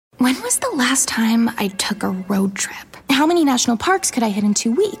when was the last time I took a road trip? How many national parks could I hit in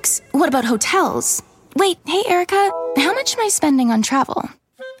 2 weeks? What about hotels? Wait, hey, Erica, how much am I spending on travel?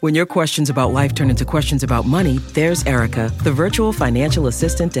 When your questions about life turn into questions about money, there's Erica, the virtual financial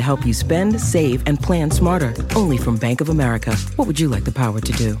assistant to help you spend, save, and plan smarter. Only from Bank of America. What would you like the power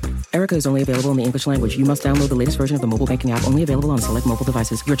to do? Erica is only available in the English language. You must download the latest version of the mobile banking app, only available on select mobile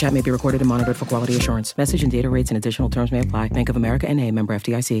devices. Your chat may be recorded and monitored for quality assurance. Message and data rates and additional terms may apply. Bank of America N.A., member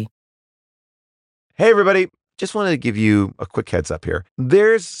FDIC. Hey, everybody. Just wanted to give you a quick heads up here.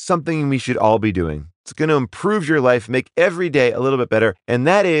 There's something we should all be doing. It's going to improve your life, make every day a little bit better, and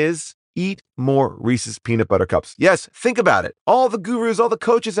that is eat more Reese's Peanut Butter Cups. Yes, think about it. All the gurus, all the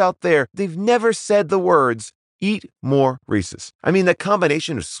coaches out there, they've never said the words, eat more Reese's. I mean, that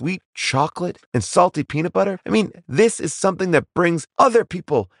combination of sweet chocolate and salty peanut butter, I mean, this is something that brings other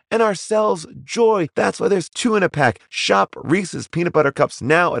people and ourselves joy. That's why there's 2 in a pack. Shop Reese's Peanut Butter Cups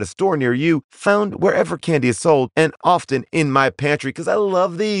now at a store near you, found wherever candy is sold, and often in my pantry, because I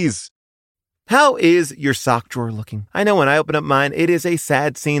love these. How is your sock drawer looking? I know when I open up mine, it is a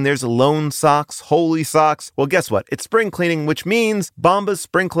sad scene. There's lone socks, holy socks. Well, guess what? It's spring cleaning, which means Bombas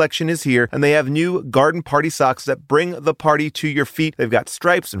Spring Collection is here, and they have new garden party socks that bring the party to your feet. They've got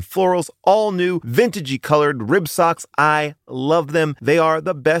stripes and florals, all new, vintagey colored rib socks. I love them. They are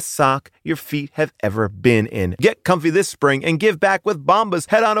the best sock your feet have ever been in. Get comfy this spring and give back with Bombas.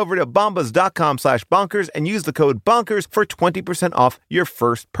 Head on over to bombas.com/bonkers and use the code BONKERS for 20% off your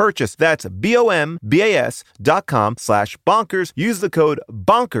first purchase. That's BOMBAS.com/bonkers. Use the code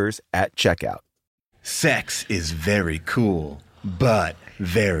BONKERS at checkout. Sex is very cool, but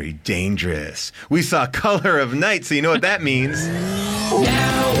very dangerous. We saw Color of Night, so you know what that means.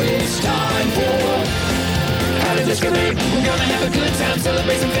 Now it's time for How to Discriminate. We're gonna have a good time,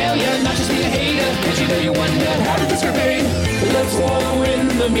 celebrate some failure, not just be a hater, cause you know you wonder how to discriminate. Let's wallow in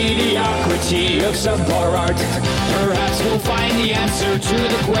the mediocrity of subpar art. Perhaps we'll find the answer to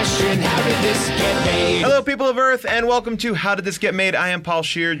the question, how did this get made? Hello, people of Earth, and welcome to How Did This Get Made? I am Paul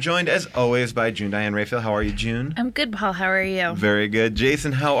Scheer, joined as always by June Diane Raphael. How are you, June? I'm good, Paul. How are you? Very good.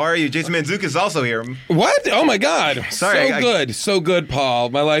 Jason, how are you? Jason Manzuk is also here. What? Oh, my God. Sorry. So good, Paul.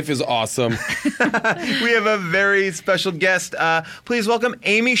 My life is awesome. We have a very special guest. Please welcome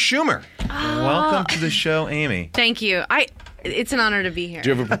Amy Schumer. Welcome to the show, Amy. Thank you. It's an honor to be here.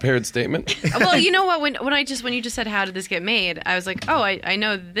 Do you have a prepared statement? Well, you know what? When you just said how did this get made, I was like, oh, I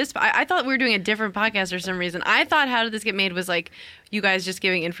know this. I thought we were doing a different podcast for some reason. I thought how did this get made was like you guys just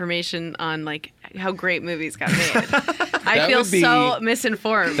giving information on like how great movies got made. I feel so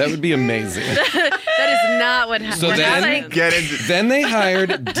misinformed. That would be amazing. That is not what happened. So then they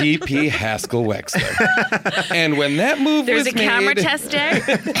hired DP Haskell Wexler. And when that move There's was a camera test day.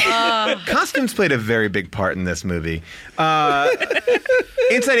 Costumes played a very big part in this movie.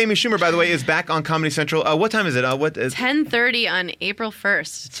 Inside Amy Schumer, by the way, is back on Comedy Central. What time is it? 10:30 on April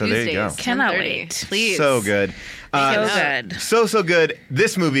 1st. So Tuesdays, there you go. Cannot 10:30. wait. Please. So good. Good. So good.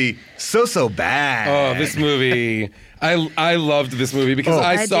 This movie, so bad. Oh, this movie. I loved this movie because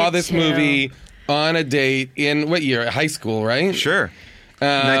I saw did this too. movie on a date in what year? High school, right? Sure.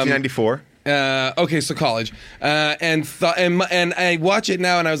 1994. Okay, so college, and I watch it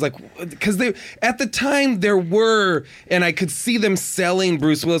now, and I was like, because at the time there were, and I could see them selling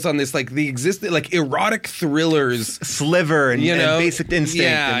Bruce Willis on this, like the existing, like erotic thrillers, Sliver and, and Basic Instinct.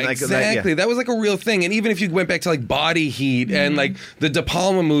 Yeah, and like exactly. That was like a real thing, and even if you went back to like Body Heat and like the De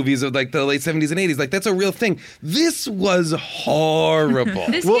Palma movies of like the late 70s and 80s, like that's a real thing. This was horrible.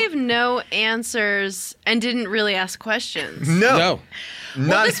 This gave no answers and didn't really ask questions. No.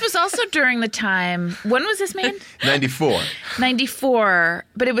 Well, this was also during the time. When was this made? 94. 94.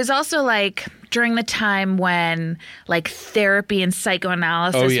 But it was also like during the time when like therapy and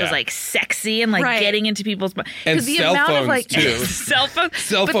psychoanalysis was like sexy and like getting into people's and the cell amount phones of like too. cell phones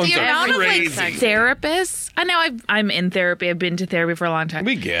But the amount crazy. of like therapists. I know I'm in therapy. I've been to therapy for a long time.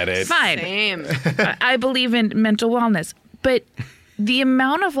 We get it. Fine. Same. I believe in mental wellness, but the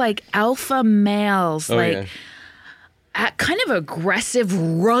amount of like alpha males kind of aggressive,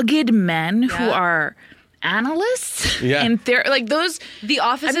 rugged men who are analysts in like those. The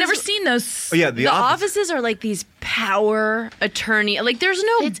offices. I've never seen those. Oh, yeah, the offices are like these power attorney. Like there's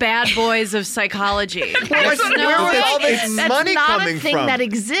no bad boys of psychology. Where was all this money not coming a thing from? that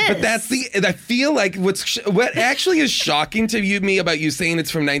exists. But that's I feel like what actually is shocking to me about you saying it's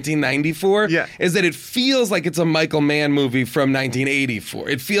from 1994 is that it feels like it's a Michael Mann movie from 1984.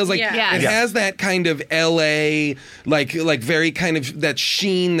 It feels like it has that kind of LA, like very kind of that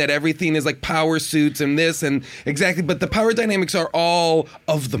sheen that everything is like power suits and this and exactly. But the power dynamics are all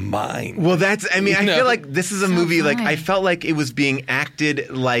of the mind. Well, I feel like this is a movie movie, like I felt like it was being acted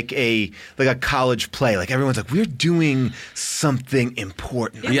like a college play. Like everyone's like, we're doing something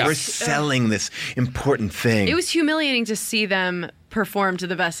important. Like, we're selling this important thing. It was humiliating to see them perform to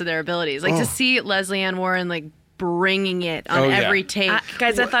the best of their abilities. Like to see Leslie Ann Warren like bringing it on every take.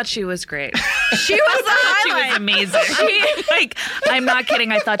 Guys, I thought she was great. She was the highlight. She was amazing. I'm not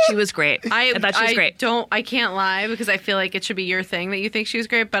kidding. I thought she was great. I thought she was great. I can't lie because I feel like it should be your thing that you think she was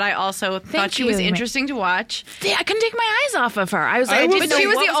great, but I also thought she was interesting to watch. Yeah, I couldn't take my eyes off of her. I was like, but she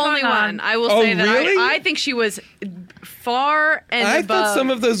was the only one. I will say that really? I think she was far and I above. thought some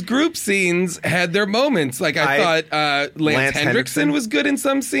of those group scenes had their moments. Like I thought Lance Hendrickson was good in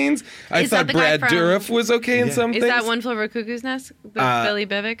some scenes. I thought Brad Dourif was okay in some things. Is that One Flew Over Cuckoo's Nest? The Billy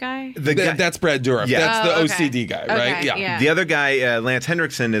Bivett guy? That's Brad Dourif. Yeah. That's the OCD guy, right? Okay, yeah. The other guy, Lance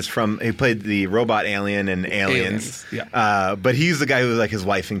Hendrickson, he played the robot alien in Aliens. Yeah. But he's the guy who like his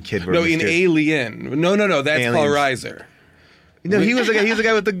wife and kid were in Alien. No, that's Aliens. Paul Reiser. No, he was the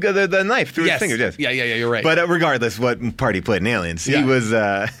guy with the knife through his fingers. Yes. Yeah, you're right. But regardless, what part he played in Aliens, he was.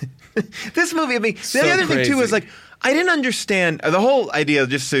 This movie, I mean, the other thing too was like I didn't understand the whole idea.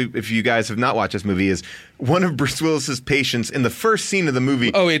 Just so if you guys have not watched this movie, is one of Bruce Willis's patients in the first scene of the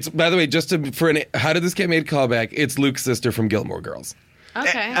movie. Oh, it's by the way, for an How Did This Get Made callback? It's Luke's sister from Gilmore Girls.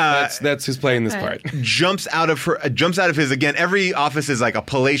 Okay, that's who's playing this part. Jumps out of his again. Every office is like a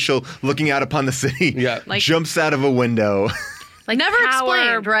palatial looking out upon the city. Yeah, jumps out of a window. Like never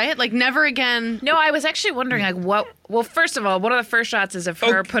explained, right? Like never again. No, I was actually wondering, like, what? Well, first of all, one of the first shots is of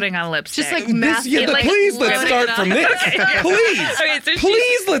her putting on lipstick. Just like massive. Please, let's start from this. Please, okay, so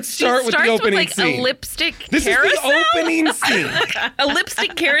please, let's start with the opening with, scene. A lipstick this carousel? Is the opening scene. A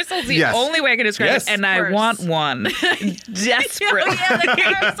lipstick carousel is the only way I can describe it, and I want one desperately. The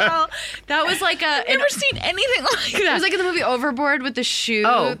carousel. That was like I've never seen anything like that. It was like in the movie Overboard with the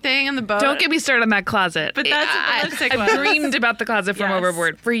shoe thing on the boat. Don't get me started on that closet. But that's what the lipstick was. I've dreamed about the closet from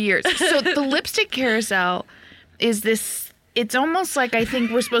Overboard for years. So the lipstick carousel is this. It's almost like I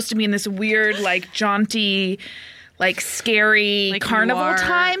think we're supposed to be in this weird, like jaunty, like scary carnival noir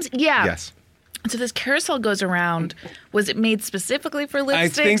times. Yeah. Yes. So this carousel goes around. Was it made specifically for lipsticks? I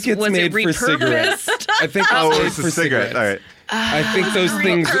think it's was made for cigarettes. I think it's a cigarette. All right. I think those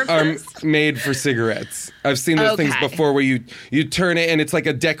things are made for cigarettes. I've seen those things before where you turn it and it's like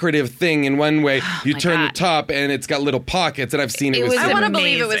a decorative thing in one way. You turn the top and it's got little pockets, and I've seen it with I want to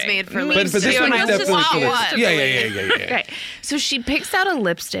believe it was made for lipstick. But this one is definitely for lipstick. Yeah. Okay. So she picks out a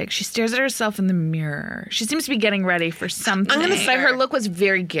lipstick. She stares at herself in the mirror. She seems to be getting ready for something. I'm going to say her look was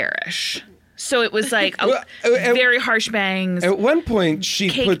very garish. So it was like very harsh bangs. At one point,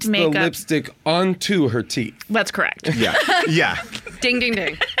 she puts makeup. the lipstick onto her teeth. That's correct. Yeah. Ding, ding,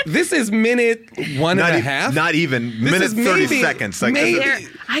 ding. This is minute one and a half. Not even. Minute 30 seconds. Like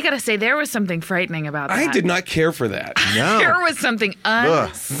I got to say, there was something frightening about that. I did not care for that. No. There was something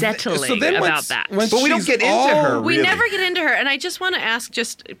unsettling about that. But we don't get into her, really. We never get into her. And I just want to ask,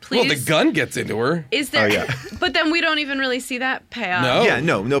 please. Well, the gun gets into her. Is there? But then we don't even really see that payoff. No. Yeah,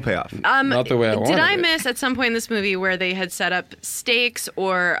 no payoff. Not the way I wanted Did I it. miss at some point in this movie where they had set up stakes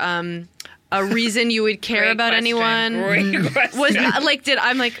or a reason you would care about anyone? Was like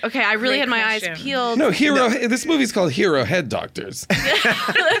I'm like, okay, I really had my eyes peeled. No, this movie's called Hero Head Doctors.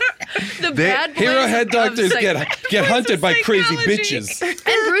 The bad boys Hero Head Doctors get hunted by crazy bitches.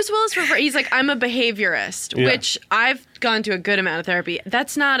 And Bruce Willis, he's like, I'm a behaviorist, which I've gone to a good amount of therapy.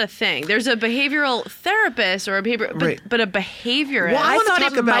 That's not a thing. There's a behavioral therapist or a but a behaviorist. Well, I thought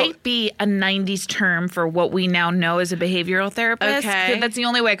it might be a 90s term for what we now know as a behavioral therapist. Okay. That's the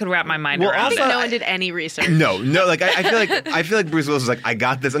only way I could wrap my mind around. I think no one did any research. No. Like I feel like Bruce Willis was like, I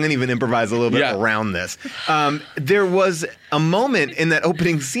got this. I'm gonna even improvise a little bit around this. There was a moment in that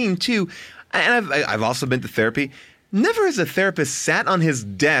opening scene too, and I've also been to therapy. Never has a therapist sat on his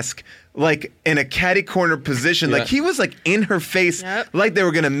desk like in a catty corner position. Like he was like in her face, like they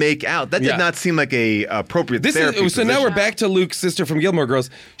were going to make out. That did not seem like a appropriate therapy position. Now we're back to Luke's sister from Gilmore Girls.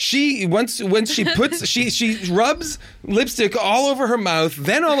 She once she puts she rubs lipstick all over her mouth,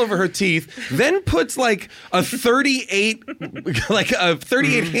 then all over her teeth, then puts like a 38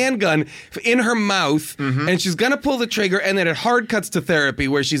 handgun in her mouth, and she's gonna pull the trigger, and then it hard cuts to therapy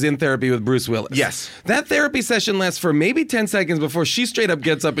where she's in therapy with Bruce Willis. Yes, that therapy session lasts for maybe 10 seconds before she straight up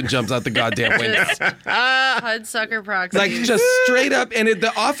gets up and jumps out the goddamn window. Hudsucker proxy. Like just straight up, and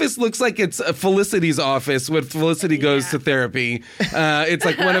the office looks like it's Felicity's office when Felicity goes to therapy. It's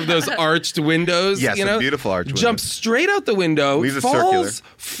like one of those arched windows. Yes, a beautiful arched window. Jumps straight out the window, falls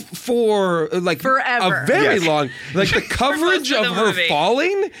for like forever. A very long. Like the coverage of her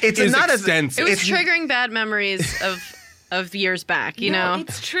falling is extensive. It was triggering bad memories of years back. You know,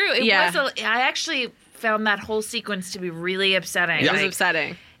 it's true. It was. I actually found that whole sequence to be really upsetting. It was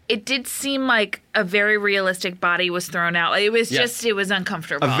upsetting. It did seem like a very realistic body was thrown out. It was it was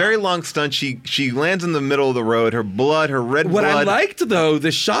uncomfortable. A very long stunt. She lands in the middle of the road. Her red blood. What I liked, though,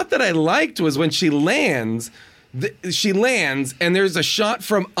 the shot that I liked was when she lands. She lands, and there's a shot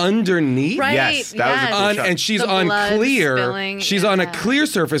from underneath. Right. Yes, that was a cool shot. And she's The on blood clear. spilling. She's on a clear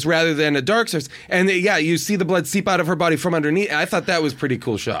surface rather than a dark surface. And you see the blood seep out of her body from underneath. I thought that was a pretty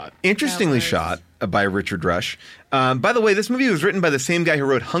cool shot. Interestingly shot by Richard Rush. By the way, this movie was written by the same guy who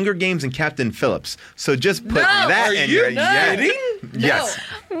wrote Hunger Games and Captain Phillips. So just put that in your... kidding? Yes.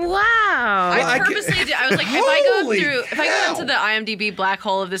 Wow. I purposely did. I was like, if I go into the IMDb black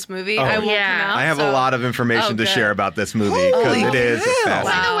hole of this movie, I won't come out. I have a lot of information to share about this movie because it is fascinating.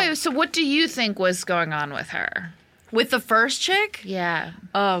 By the way, so what do you think was going on with her? With the first chick? Yeah.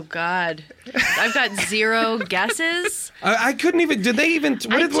 Oh, God. I've got zero guesses. I couldn't even... Did they even...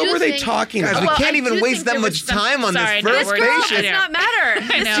 What were they talking Guys, about? we can't even waste that much time on this first This girl patient. does not matter.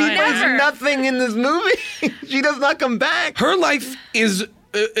 She does nothing in this movie. She does not come back. Her life is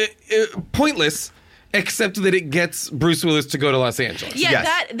pointless, except that it gets Bruce Willis to go to Los Angeles. Yeah,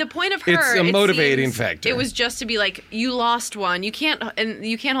 Yes. the point of her. It's a it motivating seems, factor. It was just to be like, you lost one. You can't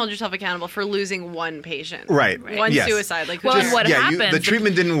hold yourself accountable for losing one patient. Right. One Yes. suicide. Like, Well, just- what happens? the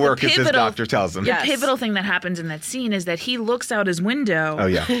treatment didn't work, as his doctor tells him. The Yes. pivotal thing that happens in that scene is that he looks out his window. Oh,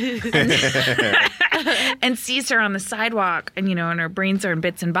 yeah. And sees her on the sidewalk, and and her brains are in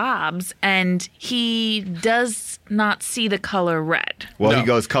bits and bobs, and he does not see the color red. Well, No. he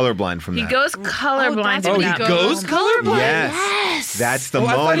goes colorblind from He that. goes colorblind. that's in when that he goes moment. colorblind? Yes. That's the Oh,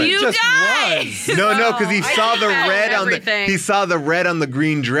 I thought moment. it You just guys! was. No, because he I saw the know red on everything. he saw the red on the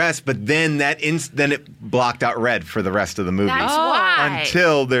green dress, but then then it blocked out red for the rest of the movie That's why.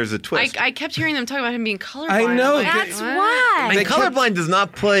 until there's a twist. I kept hearing them talk about him being colorblind. I know. I'm like, That's what? why. and colorblind does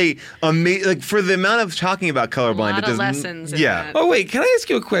not play like for the amount of talking about colorblind. A lot it of does lessons in Yeah. that. Oh, wait, can I ask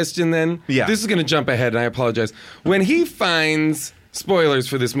you a question then? Yeah. This is going to jump ahead, and I apologize. When he finds... Spoilers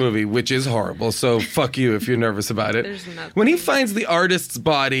for this movie, which is horrible, so fuck you if you're nervous about it. There's nothing. When he finds the artist's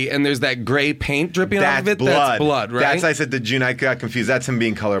body and there's that gray paint dripping off That's of it, blood. that's blood, right? That's I said to June. I got confused. That's him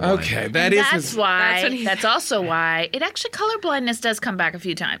being colorblind. Okay, That's why. That's when he- That's also why. It actually, colorblindness does come back a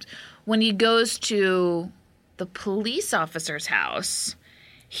few times. When he goes to the police officer's house,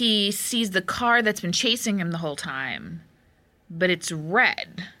 he sees the car that's been chasing him the whole time, but it's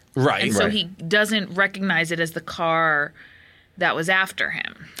red. Right. And so right. he doesn't recognize it as the car that was after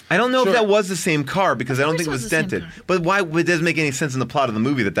him. I don't know if that was the same car because I don't think it course was it was the same dented. car. But why? It doesn't make any sense in the plot of the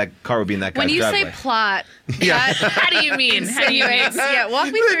movie that car would be in that guy's When you driveway. say plot, Yeah. How do you mean? How do you mean? yeah, walk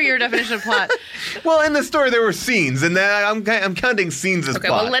me through your definition of plot. Well, in the story there were scenes, and I'm counting scenes as Okay,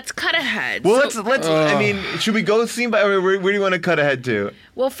 plot. well, let's cut ahead. Well, So- let's. I mean, should we go scene by? Where do you want to cut ahead to?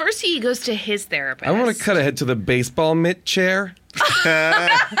 well, first he goes to his therapist. I want to cut ahead to the baseball mitt chair.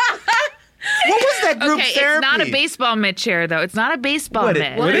 What was that group Okay, therapy? it's not a baseball mitt chair, though. It's not a baseball What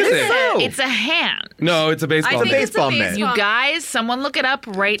mitt. What is it? So? It's a hand. No, it's a baseball I mitt. think it's a baseball mitt. You guys, someone look it up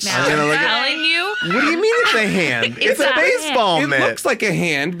right now. I'm gonna I'm look it- telling you. What do you mean it's a hand? It's a a baseball It mitt. looks like a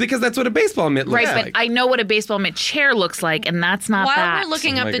hand because that's what a baseball mitt looks Right, like. but I know what a baseball mitt chair looks like, and that's not While that. we're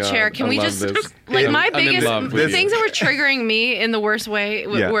looking Oh up my the God, chair, can I we love just this. like my I'm in biggest love the with things it. that were triggering me in the worst way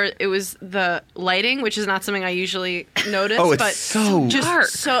Yeah. were it was the lighting, which is not something I usually notice. Oh, it's but so just dark.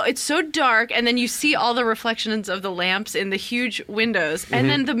 So it's so dark, and then you see all the reflections of the lamps in the huge windows, and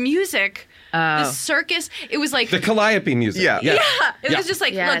then the music. The circus, it was like The Calliope music. Yeah. it Yeah. was just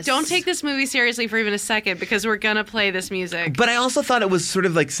like, Yes. look, don't take this movie seriously for even a second because we're gonna play this music. But I also thought it was sort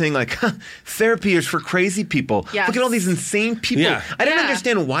of like saying, like, therapy is for crazy people. Yes. Look at all these insane people. Yeah. I didn't Yeah.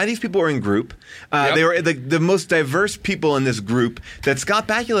 understand why these people were in group. Yep. They were the most diverse people in this group. That Scott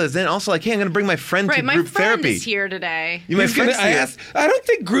Bakula is then also like, hey, I'm going to bring my friend Right, to my group friend therapy. is here today. You, my He's gonna, friend's here. I don't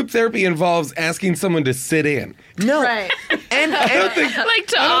think group therapy involves asking someone to sit in. No. Right. And like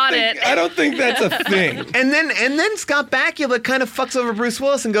to audit. I don't think that's a thing. And then Scott Bakula kind of fucks over Bruce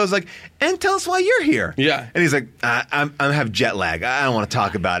Willis and goes like, and tell us why you're here. Yeah. And he's like, I have jet lag. I don't want to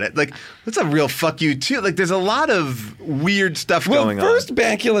talk about it. Like, that's a real fuck you too. Like, there's a lot of weird stuff going on. First,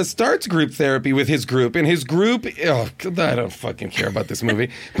 Bakula starts group therapy with his group, and his group, I don't fucking care about this movie,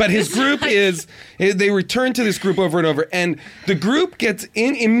 but his group they return to this group over and over, and the group gets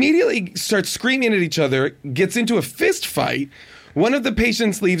in, immediately starts screaming at each other, gets into a fist fight, One of the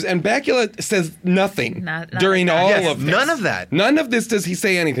patients leaves, and Bakula says nothing during all of this. None of that. None of this does he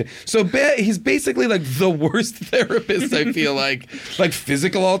say anything. So he's basically like the worst therapist, I feel like. Like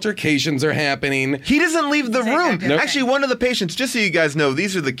physical altercations are happening. He doesn't leave the room. Nope. Actually, one of the patients, just so you guys know,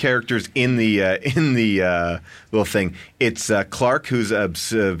 these are the characters in the little thing. It's Clark, who's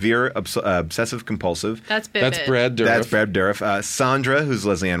severe obsessive compulsive. That's Bibbit. That's Brad Dourif. That's Brad Dourif. Sandra, who's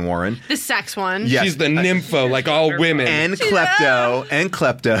Leslie Ann Warren. The sex one. Yes. She's the nympho, like all women. And Klepto.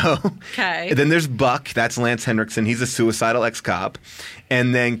 Okay. And then there's Buck. That's Lance Henriksen. He's a suicidal ex-cop.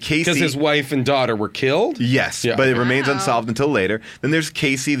 And then Casey. Because his wife and daughter were killed? Yes, Yeah. but it remains unsolved until later. Then there's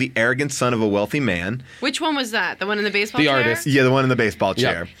Casey, the arrogant son of a wealthy man. Which one was that? The one in the baseball The chair? artist. Yeah, the one in the baseball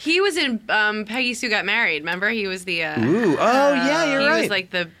chair. He was in Peggy Sue Got Married. Remember? He was the... Ooh, oh yeah, you're right. He was like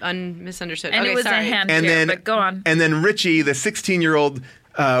the misunderstood. And okay, it was sorry. a hand And chair, then, but go on. And then Richie, the 16-year-old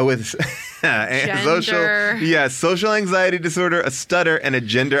with social anxiety disorder, a stutter, and a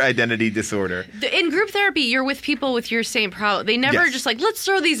gender identity disorder. In group therapy, you're with people with your same problem. They never just like, let's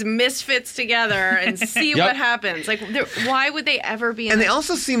throw these misfits together and see what happens. Like, why would they ever be in And they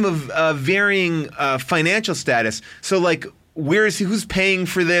also seem of varying financial status. So, like, where is he? Who's paying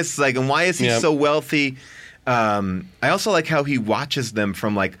for this? Like, and why is he so wealthy? I also like how he watches them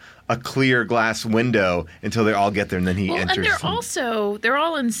from, like, a clear glass window until they all get there, and then he enters. And they're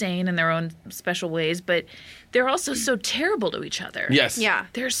all insane in their own special ways, but they're also so terrible to each other. Yes. Yeah.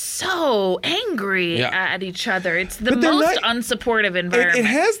 They're so angry at each other. It's the But they're most not- unsupportive environment. It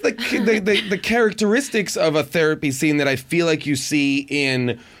has the characteristics of a therapy scene that I feel like you see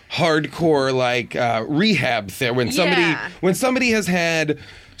in hardcore like rehab when somebody has had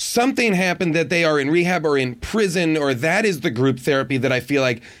something happen that they are in rehab or in prison, or that is the group therapy that I feel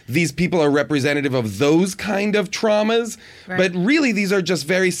like these people are representative of those kind of traumas. Right. But really, these are just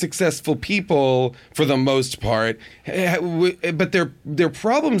very successful people for the most part. But their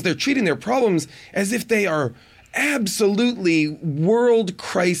problems, they're treating their problems as if they are absolutely world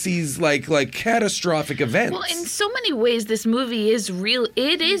crises, like catastrophic events. Well, in so many ways, this movie is real.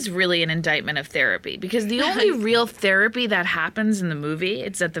 It is really an indictment of therapy, because the only real therapy that happens in the movie,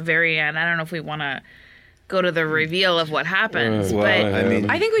 it's at the very end. I don't know if we want to go to the reveal of what happens, but I mean,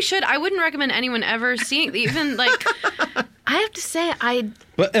 I think we should. I wouldn't recommend anyone ever seeing, even like. I have to say,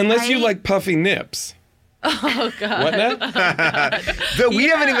 But unless you like puffy nips. Oh God! What now? We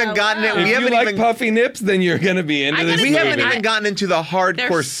haven't even gotten it. If We you haven't like even puffy nips, then you're going to be into this We movie. haven't even gotten into the hardcore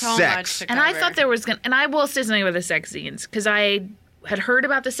There's so sex. much to and I cover. thought there was going to, and I will say something about the sex scenes, because I had heard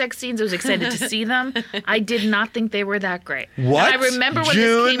about the sex scenes. I was excited to see them. I did not think they were that great. What? And I remember when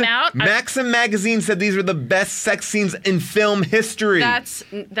June, this came out. Maxim magazine said these were the best sex scenes in film history. that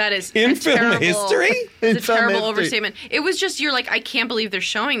is In a film terrible, history? It's In a film terrible history. overstatement. It was just, you're like, I can't believe they're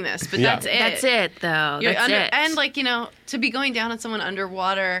showing this, but that's it. That's it, though. You're That's it. And like, to be going down on someone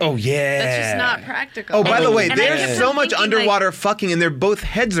underwater. Oh, yeah. That's just not practical. Oh, by the way, And I there's kept so on much thinking, underwater fucking, and their both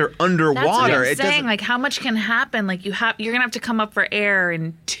heads are That's what underwater. I'm saying. Like, how much can happen? Like, you're gonna have to come up for air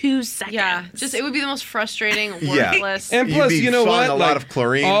in 2 seconds. Yeah, just it would be the most frustrating, Yeah. worthless. And You'd plus, be you know swallowing what? a lot of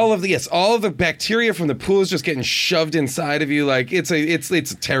chlorine. All of the bacteria from the pool is just getting shoved inside of you. Like it's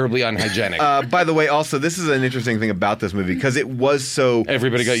terribly unhygienic. By the way, also, this is an interesting thing about this movie, because it was so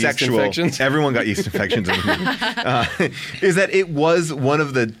Everybody got yeast sexual. infections? Everyone got yeast infections in the movie. Is that it was one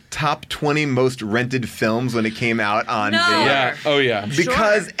of the top 20 most rented films when it came out on video. yeah. Oh yeah.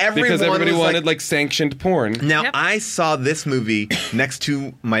 Because everybody wanted was like sanctioned porn. Now, I saw this movie next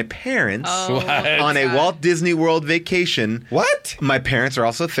to my parents What? on a Walt Disney World vacation. What? My parents are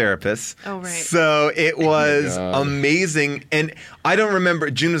also therapists. Oh, right. So it was God. amazing. And I don't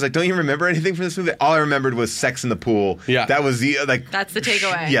remember, June was like, don't you remember anything from this movie? All I remembered was sex in the pool. Yeah. That was That's the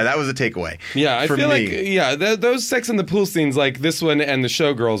takeaway. Yeah, that was the takeaway. Yeah, I for feel me. like those sex in the pool scenes, like this one and the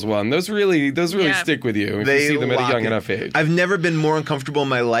Showgirls one, those really stick with you if you see them at a young enough age. I've never been more uncomfortable in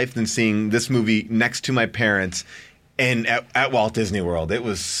my life than seeing this movie next to my parents and at Walt Disney World. It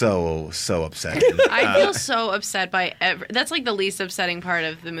was so upsetting. I feel so upset by that's like the least upsetting part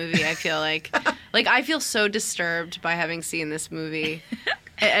of the movie, I feel like. Like, I feel so disturbed by having seen this movie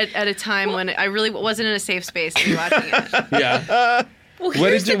at a time when I really wasn't in a safe space to be watching it. Yeah. Well, What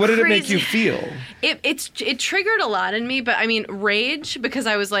did it make you feel? It triggered a lot in me, but I mean, rage, because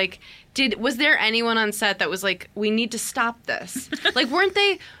I was like, was there anyone on set that was like, we need to stop this? Like, weren't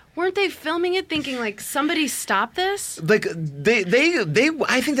they filming it thinking like, somebody stop this? Like they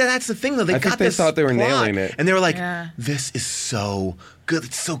I think that's the thing though. They I think got they this thought they were plot, nailing it. and they were like, "This is so good.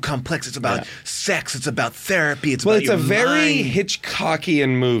 It's so complex. It's about sex. It's about therapy. It's about a very mind.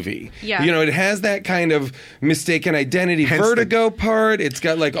 Hitchcockian movie. Yeah. You know, it has that kind of mistaken identity, vertigo part. It's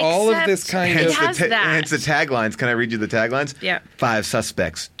got like all of this kind of... Hence the taglines. Can I read you the taglines? Yeah. 5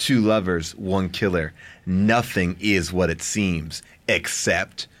 suspects, 2 lovers, 1 killer. Nothing is what it seems,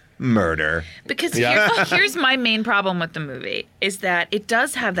 except murder. Because here's my main problem with the movie, is that it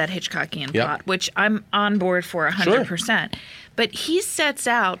does have that Hitchcockian plot, which I'm on board for 100%. But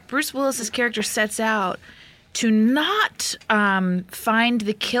Bruce Willis's character sets out to not find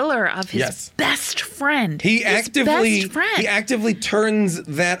the killer of his best friend. He actively turns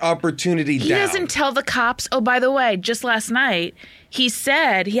that opportunity down. He doesn't tell the cops, oh, by the way, just last night, he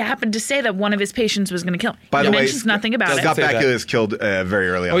happened to say that one of his patients was going to kill him. By the way, mentions nothing about it. Scott Bakula is killed very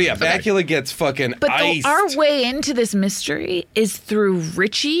early on. Oh, yeah, Bakula gets fucking iced. But our way into this mystery is through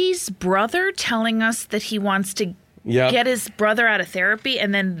Richie's brother telling us that he wants to get his brother out of therapy,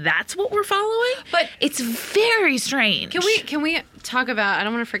 and then that's what we're following? But it's very strange. Can we talk about, I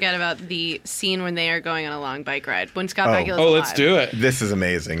don't want to forget about the scene when they are going on a long bike ride, when Scott Bakula's alive. Let's do it. This is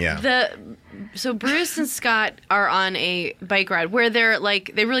amazing, So Bruce and Scott are on a bike ride where they're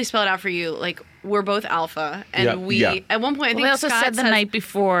like, they really spell it out for you, like, we're both alpha. And at one point, I think they also Scott said the night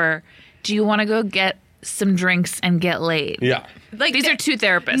before, do you want to go get some drinks and get laid? Yeah. Like, these are 2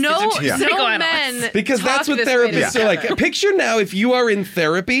 therapists. No men. Because that's what therapists are like. Picture now if you are in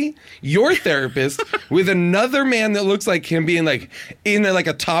therapy, your therapist, with another man that looks like him being like in like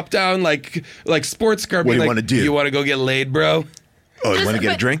a top down like sports car. What do you want to do? You want to go get laid, bro? Oh, you want to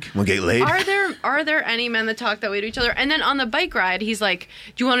get a drink? Want to get laid? Are there any men that talk that way to each other? And then on the bike ride, he's like,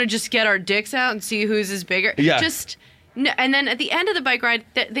 do you want to just get our dicks out and see whose is bigger? Yeah. No, and then at the end of the bike ride,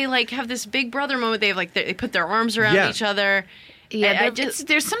 they like have this big brother moment. They have like they put their arms around each other. Yeah,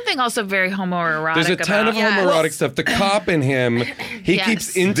 there's something also very homoerotic. There's a ton of homoerotic stuff. The cop in him, he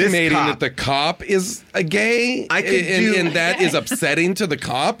keeps intimating that the cop is a gay, and that is upsetting to the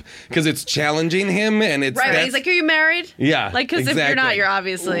cop because it's challenging him, and it's right. He's like, "Are you married?" Yeah, like because if you're not, you're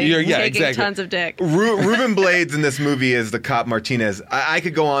obviously taking tons of dick. Ruben Blades in this movie is the cop Martinez. I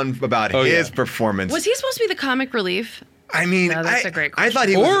could go on about his performance. Was he supposed to be the comic relief? I mean, that's a great question. I thought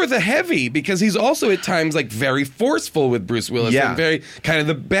he was... Or the heavy, because he's also at times like very forceful with Bruce Willis and very kind of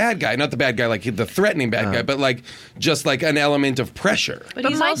the bad guy. Not the bad guy, like the threatening bad guy, but like just like an element of pressure.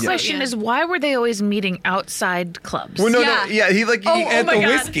 But my question is, why were they always meeting outside clubs? Well, he like at the God.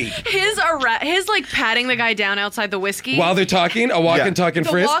 whiskey. His like patting the guy down outside the whiskey while they're talking, a walk and talk and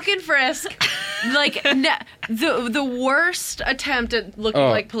frisk. The walk and frisk. Like the worst attempt at looking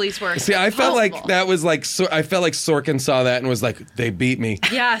like police work. See, I felt like that was like I felt like Sorkin saw that and was like, they beat me.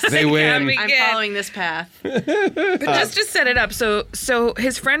 Yes, they win. I'm following this path. But just to set it up, so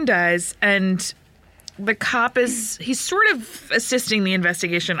his friend dies, and the cop he's sort of assisting the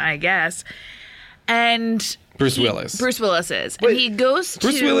investigation, I guess, and Bruce Willis is, and he goes to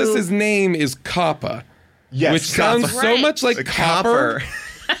Bruce Willis's name is Coppa, which sounds so much like copper.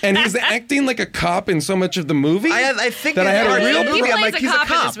 And he's acting like a cop in so much of the movie. I think that I had a real problem. I'm like, he's a cop.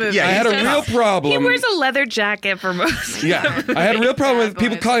 In this movie. Yeah, I had a real problem. He wears a leather jacket for most. Yeah, I had a real problem with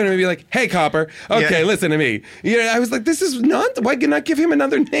people calling him and be like, "Hey, copper, okay, listen to me." I was like, "This is not. Why not give him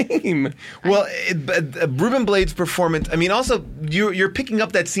another name?" Well, Ruben Blades' performance. I mean, also you're picking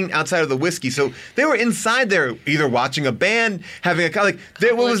up that scene outside of the whiskey, so they were inside there, either watching a band, having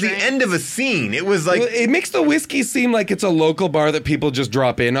what was the end of a scene? It was like it makes the whiskey seem like it's a local bar that people just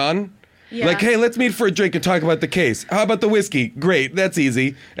drop in on. Yeah. Like, hey, let's meet for a drink and talk about the case. How about the whiskey? Great, that's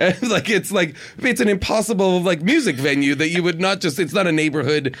easy. It's an impossible music venue that you would not just. It's not a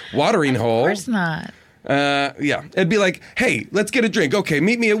neighborhood watering hole. Of course not. It'd be like, hey, let's get a drink. Okay,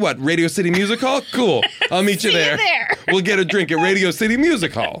 meet me at what? Radio City Music Hall? Cool. I'll meet you there. We'll get a drink at Radio City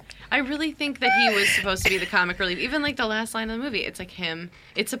Music Hall. I really think that he was supposed to be the comic relief. Even like the last line of the movie, it's like him.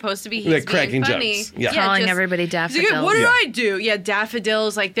 It's supposed to be he's cracking being funny. jokes. Yeah. Calling everybody daffodils. Like, what did I do? Yeah,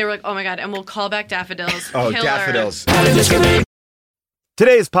 daffodils. Like they were like, oh my God, and we'll call back daffodils. Oh, Killer. daffodils.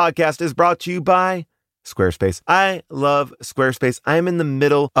 Today's podcast is brought to you by Squarespace. I love Squarespace. I'm in the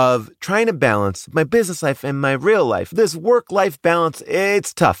middle of trying to balance my business life and my real life. This work-life balance,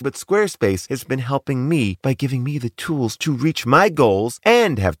 it's tough, but Squarespace has been helping me by giving me the tools to reach my goals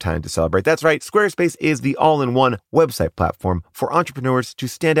and have time to celebrate. That's right. Squarespace is the all-in-one website platform for entrepreneurs to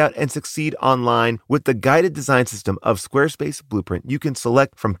stand out and succeed online. With the guided design system of Squarespace Blueprint, you can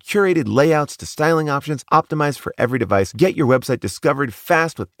select from curated layouts to styling options, optimized for every device. Get your website discovered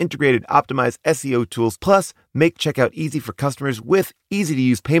fast with integrated optimized SEO tools. Plus, make checkout easy for customers with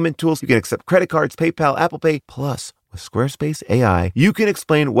easy-to-use payment tools. You can accept credit cards, PayPal, Apple Pay. Plus, with Squarespace AI, you can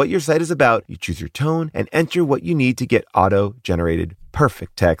explain what your site is about. You choose your tone and enter what you need to get auto-generated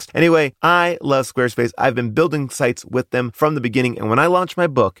perfect text. Anyway, I love Squarespace. I've been building sites with them from the beginning, and when I launched my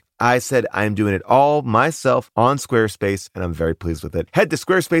book, I said I am doing it all myself on Squarespace, and I'm very pleased with it. Head to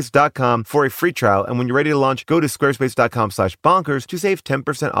squarespace.com for a free trial, and when you're ready to launch, go to squarespace.com/bonkers to save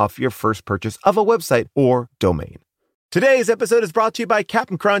 10% off your first purchase of a website or domain. Today's episode is brought to you by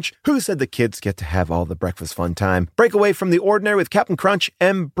Captain Crunch. Who said the kids get to have all the breakfast fun time? Break away from the ordinary with Captain Crunch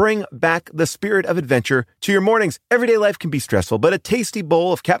and bring back the spirit of adventure to your mornings. Everyday life can be stressful, but a tasty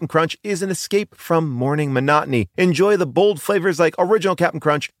bowl of Captain Crunch is an escape from morning monotony. Enjoy the bold flavors like Original Captain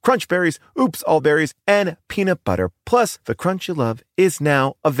Crunch, Crunch Berries, Oops All Berries, and peanut butter. Plus, the crunch you love is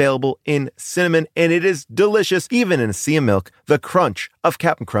now available in cinnamon, and it is delicious. Even in a sea of milk, the crunch of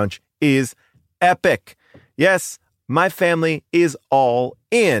Captain Crunch is epic. Yes, my family is all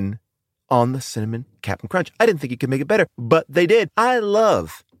in on the cinnamon Captain Crunch. I didn't think you could make it better, but they did. I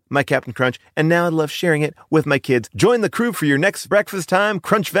love my Captain Crunch, and now I love sharing it with my kids. Join the crew for your next breakfast time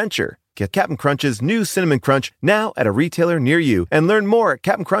crunch venture. Get Captain Crunch's new Cinnamon Crunch now at a retailer near you, and learn more at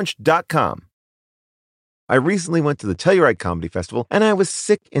CaptainCrunch.com. I recently went to the Telluride Comedy Festival, and I was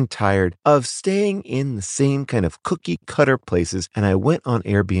sick and tired of staying in the same kind of cookie-cutter places, and I went on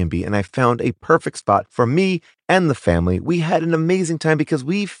Airbnb, and I found a perfect spot for me and the family. We had an amazing time because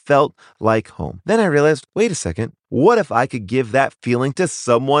we felt like home. Then I realized, wait a second, what if I could give that feeling to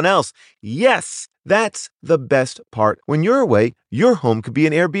someone else? Yes! That's the best part. When you're away, your home could be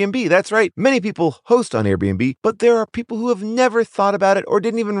an Airbnb. That's right. Many people host on Airbnb, but there are people who have never thought about it or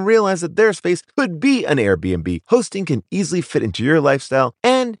didn't even realize that their space could be an Airbnb. Hosting can easily fit into your lifestyle,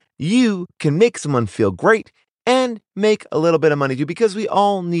 and you can make someone feel great and make a little bit of money too, because we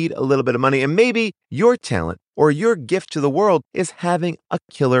all need a little bit of money. And maybe your talent or your gift to the world is having a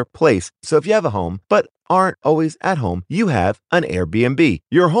killer place. So if you have a home, but aren't always at home, you have an Airbnb.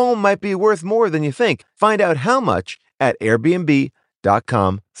 Your home might be worth more than you think. Find out how much at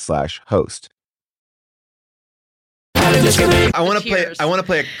airbnb.com/host. I want to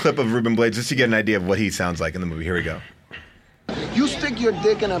play a clip of Ruben Blades just to get an idea of what he sounds like in the movie. Here we go. You stick your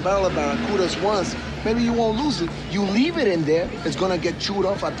dick in a barrel of barracudas once, maybe you won't lose it. You leave it in there, it's gonna get chewed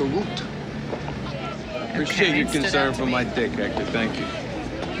off at the root. Appreciate your concern for my dick, Hector. Thank you.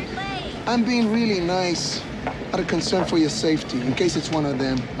 I'm being really nice out of concern for your safety, in case it's one of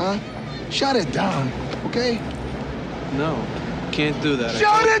them, huh? Shut it down, okay? No, can't do that.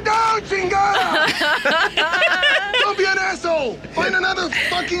 Shut it down, chingada! Don't be an asshole! Find another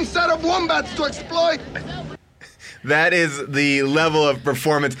fucking set of wombats to exploit! That is the level of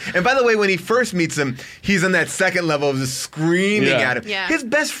performance. And by the way, when he first meets him, he's on that second level of just screaming at him. Yeah. His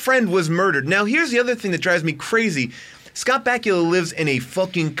best friend was murdered. Now, here's the other thing that drives me crazy. Scott Bakula lives in a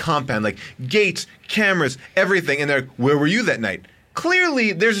fucking compound, like gates, cameras, everything. And they're like, where were you that night?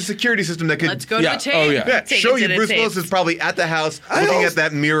 Clearly, there's a security system that could... Let's go to the tape. Oh, yeah. Show you Bruce Willis is probably at the house looking at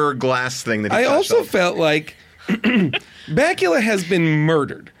that mirror glass thing that he touched. I also felt like Bakula has been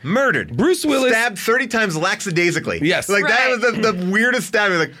murdered. Bruce Willis... Stabbed 30 times lackadaisically. Yes. Like, that was the weirdest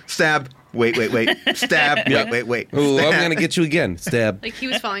stab. Like, stab... Wait. Stab. Wait. Ooh, I'm going to get you again. Stab. Like he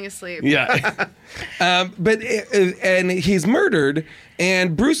was falling asleep. Yeah. And he's murdered,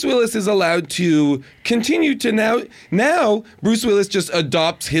 and Bruce Willis is allowed to continue to now Bruce Willis just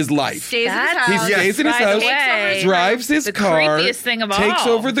adopts his life. Stays in his house. He stays in his house, drives his car, creepiest thing of all. takes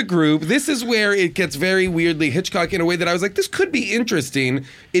over the group. This is where it gets very weirdly Hitchcock in a way that I was like, this could be interesting.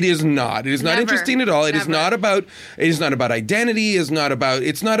 It is not. It is not interesting at all. It is not about identity.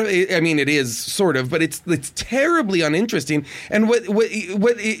 It is sort of, but it's terribly uninteresting. And what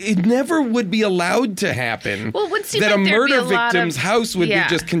it never would be allowed to happen. Well, it would seem that like a there'd be murder a lot victim's of- house would be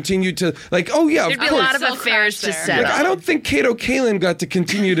just continue to There'd of be a course. lot of Still affairs to crash there. settle. I don't think Kato Kalin got to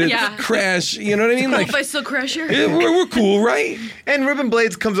continue to crash. You know what I mean? If I still crash here. We're cool, right? And Ruben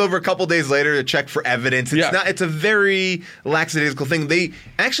Blades comes over a couple days later to check for evidence. It's a very lackadaisical thing. They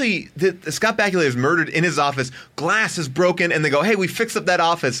actually, Scott Bakula is murdered in his office. Glass is broken, and they go, "Hey, we fixed up that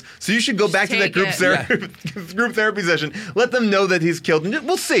office, so you should go back to that group therapy session. Let them know that he's killed." And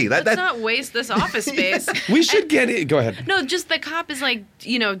we'll see. Let's not waste this office space. We should get it. Go ahead. No, just the cop is like,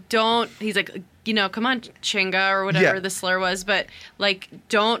 don't. He's like, come on, Chinga, or whatever the slur was, but like,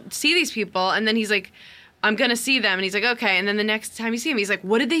 don't see these people. And then he's like, I'm gonna see them, and he's like, okay. And then the next time you see him, he's like,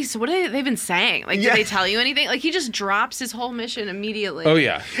 what have they been saying? Like, did they tell you anything? Like, he just drops his whole mission immediately. Oh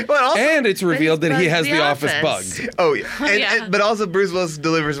yeah, and it's revealed that he has the office bugged. Oh yeah, but also Bruce Willis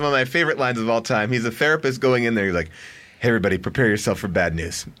delivers one of my favorite lines of all time. He's a therapist going in there. He's like, "Hey, everybody, prepare yourself for bad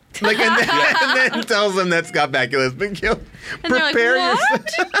news." Like, and then tells them that Scott Bakula has been killed. And prepare yourself.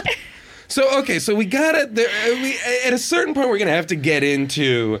 So we gotta. At a certain point, we're gonna have to get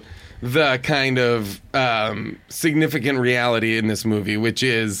into the kind of significant reality in this movie, which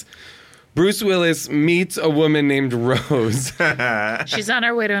is Bruce Willis meets a woman named Rose. She's on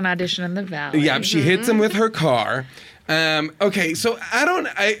her way to an audition in the Valley. Yeah, she hits him with her car. Okay, so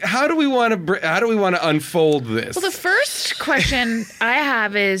how do we want to unfold this? Well, the first question I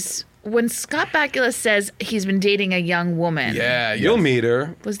have is when Scott Bakula says he's been dating a young woman. Yeah, you'll meet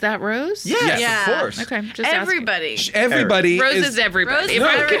her. Was that Rose? Yes, of course. Okay, just everybody. Everybody. Rose is everybody.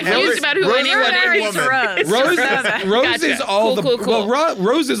 Rose, I'm confused about who anyone is. Rose is all cool. Well,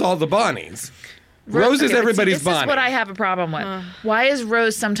 Rose is all the Bonnies. Rose is everybody's this Bonnie. This is what I have a problem with. Why is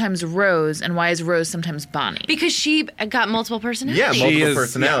Rose sometimes Rose and why is Rose sometimes Bonnie? Because she got multiple personalities. Yeah, multiple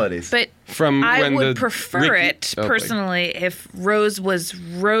personalities. But I would prefer it personally if Rose was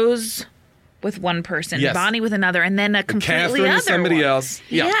Rose with one person, Bonnie with another, and then a completely Catherine other somebody one. else.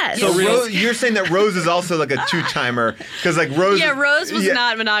 Yeah. Yes. So you're saying that Rose is also like a two-timer because like Rose. Yeah, Rose was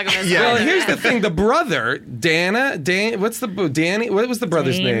not monogamous. Yeah. Well, here's the thing: the brother, Danny. What was the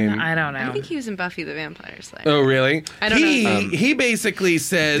brother's name? I don't know. I think he was in Buffy the Vampire Slayer. Oh, really? I don't know. He basically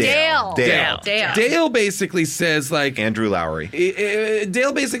says Dale basically says like Andrew Lowry.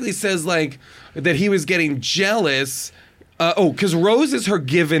 Dale basically says like that he was getting jealous. Because Rose is her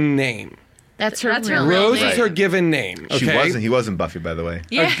given name. That's her real Rose name. is her given name. Okay? He wasn't Buffy, by the way.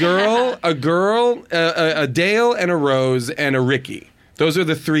 Yeah. A girl, a Dale, and a Rose, and a Ricky. Those are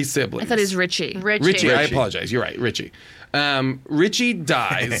the three siblings. I thought it was Richie. Richie. I apologize. You're right, Richie. Richie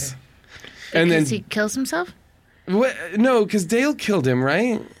dies, and then he kills himself. No, because Dale killed him,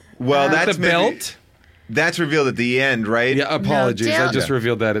 right? Well, that's the belt. That's revealed at the end, right? Yeah. Apologies, Dale, I just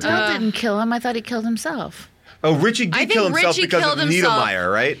revealed that at the end. Dale didn't kill him. I thought he killed himself. Oh, Richie did kill himself because of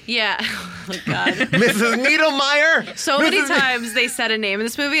Niedermeyer, right? Yeah. Oh, God. Mrs. Niedermeyer. So many times they said a name in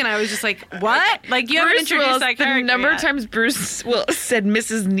this movie, and I was just like, "What?" Like you haven't introduced that character. The number yet. of times Bruce Willis said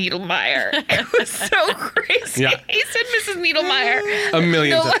Mrs. Needlemeyer, it was so crazy. Yeah. He said Mrs. Needlemeyer a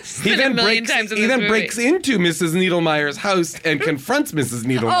million no times. less than a million times in He this then movie. breaks into Mrs. Needlemeyer's house and confronts Mrs.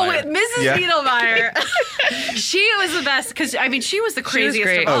 Needlemeyer. Oh, wait, Mrs. Needlemeyer. She was the best because she was the craziest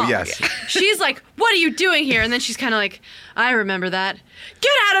great. of all. Oh, yes. She's like, "What are you doing here?" And then she's kind of like, "I remember that.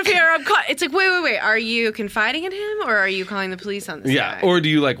 Get out of here! I'm caught." It's like, wait. Are you confiding in him or are you calling the police on this guy? Or do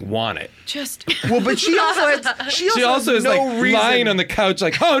you want it? Just well, but she also is no reason. Lying on the couch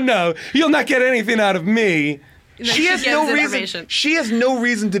like, "Oh no, you'll not get anything out of me." She has no reason. She has no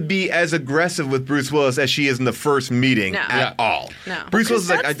reason to be as aggressive with Bruce Willis as she is in the first meeting at all. No, Bruce Willis is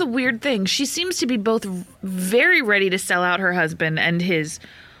like, that's the weird thing. She seems to be both very ready to sell out her husband and his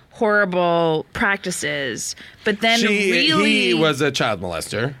horrible practices, but then he was a child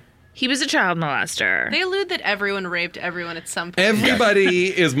molester. He was a child molester. They allude that everyone raped everyone at some point. Everybody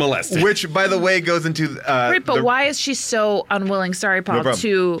is molested. Which, by the way, goes into right. But why is she so unwilling? Sorry, Paul.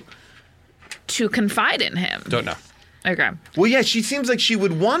 To confide in him. Don't know. Okay. Well, yeah, she seems like she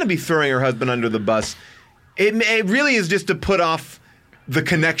would want to be throwing her husband under the bus. It really is just to put off the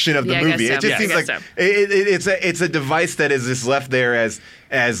connection of the movie. So. It just seems like it's a device that is just left there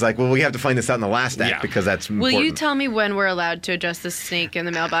as like, well, we have to find this out in the last act because that's important. Will you tell me when we're allowed to address the snake in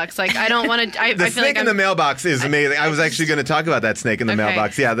the mailbox? Like, I don't want to. The snake in the mailbox is amazing. I was actually going to talk about that snake in the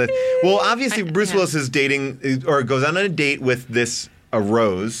mailbox. Yeah. Well, obviously, Bruce Willis is dating or goes on a date with this. A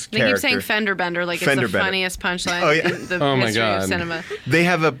Rose character. They keep saying fender bender like it's the funniest punchline in the history of cinema. They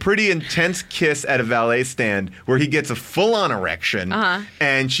have a pretty intense kiss at a valet stand where he gets a full-on erection,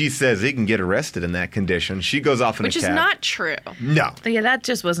 and she says he can get arrested in that condition. She goes off in a cab. Which is not true. No. Yeah, that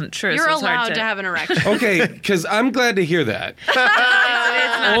just wasn't true. You're allowed to have an erection. Okay, because I'm glad to hear that. It's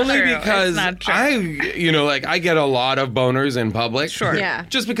not Only true. because I get a lot of boners in public. Sure. Yeah.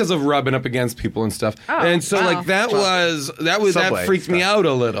 Just because of rubbing up against people and stuff. Oh, and so wow. that freaked me out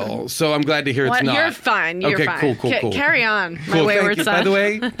a little. So I'm glad to hear it's not. You're fine. You're fine. Cool. Carry on, my Cool, wayward son. By the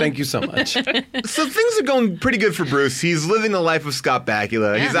way, thank you so much. So things are going pretty good for Bruce. He's living the life of Scott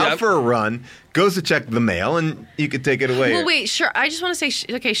Bakula. Yeah. He's out for a run, goes to check the mail, and you could take it away. Well, wait, sure. I just want to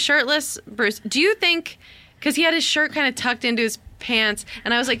say, shirtless Bruce. Do you think, because he had his shirt kind of tucked into his pants,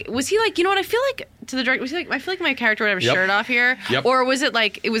 and I was like, was he like, you know what? I feel like to the director, was he like, I feel like my character would have a shirt off here, or was it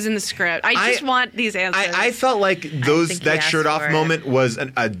like it was in the script? I just want these answers. I felt like that shirt off moment was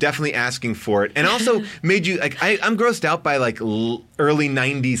definitely asking for it, and also made you like I'm grossed out by like early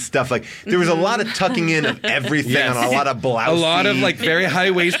 90s stuff. Like there was a lot of tucking in of everything Yes. on a lot of blousey. A lot of like very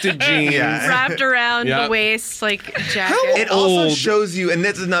high-waisted jeans. Wrapped around Yeah. the waist, like jacket. It also shows you, and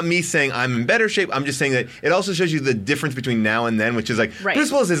this is not me saying I'm in better shape, I'm just saying that it also shows you the difference between now and then, which is like, Right.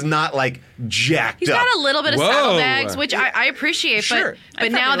 Bruce Willis is not like jacked He's up. got a little bit of Whoa. saddlebags, which I appreciate, Sure.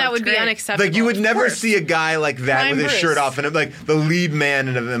 but now that would be unacceptable. Like you would Of never course. see a guy like that Prime with his Bruce. shirt off, and like the lead man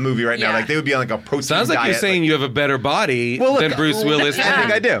in the movie right now, Yeah. like they would be on like a protein Sounds like diet. you're saying you have a better body than Bruce Willis. I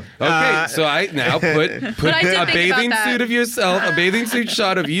think I do. Okay, so I now put I did a think bathing about that. suit of yourself, a bathing suit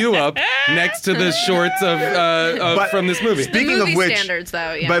shot of you up next to the shorts of from this movie. Speaking movie of which, standards,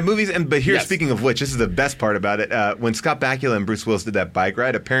 though, yeah. by movies, but here, Yes. speaking of which, this is the best part about it. When Scott Bakula and Bruce Willis did that bike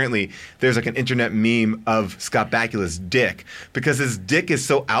ride, apparently there's like an internet meme of Scott Bakula's dick because his dick is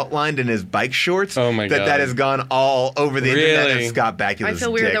so outlined in his bike shorts Oh my God. that has gone all over the internet Really? of Scott Bakula's I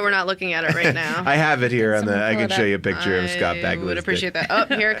feel weird dick. that we're not looking at it right now. I have it here on the. I pull can it show up. you a picture of Scott Bakula's I would appreciate dick. that.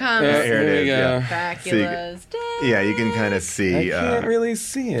 Oh, here it comes. Here it There is. we go. Yeah. Bakula's dick. Yeah, you can kind of see. I can't really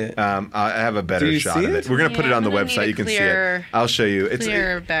see it. I have a better Do you shot see of it? it. We're gonna put Yeah, it on the I'm gonna website. need a You can see clear- it. I'll show you.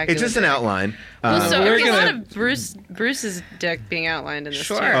 clear Bakula It's just an dick. outline. Well, so we're there's a gonna- lot of Bruce's dick being outlined in this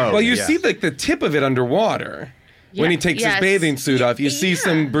too. Oh, well, you yeah. see like the tip of it underwater. When he takes his Yes. bathing suit off, you see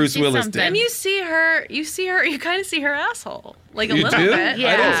some Bruce see Willis something. dick. And you kind of see her asshole, like a You little do? bit.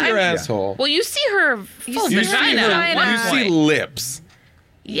 Yeah. I don't see her Yeah. asshole. Well, you see her full you see vagina. her- at one you see point. lips.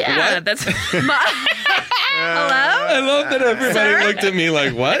 Yeah, What? that's. Hello? I love that everybody looked at me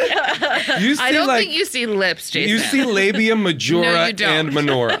like, what? You see I don't like think you see lips, Jason. you see labia majora No, you don't. and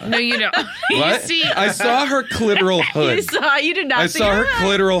minora. No, you don't. What? You see. I saw her clitoral hood. You did not I see saw her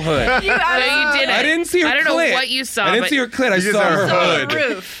clitoral hood. No, you didn't. I didn't see her I don't know clit. what you saw. I didn't but see her clit. I You just saw saw her her hood.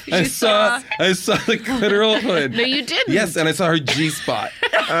 roof. I saw the clitoral hood. No, you didn't. Yes, and I saw her G spot.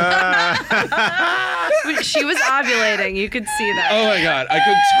 She was ovulating. You could see that. Oh my god, I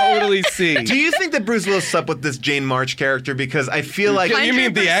could totally see. Do you think that Bruce Willis slept with this Jane March character? Because I feel like You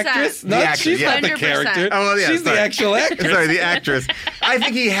mean the 100%. actress? The No, actress, she's yeah. not the 100%. character. Oh, well, yeah, she's sorry. the actual actress. Sorry, the actress. I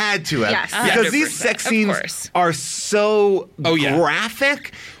think he had to have. Yes. Because these 100%, sex of scenes course. are so Oh, yeah.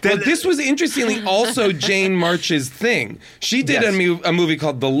 graphic. That Well, this was interestingly also Jane March's thing. She did Yes. a movie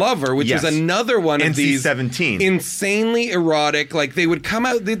called The Lover, which Yes. was another one of these NC-17. insanely erotic. Like they would come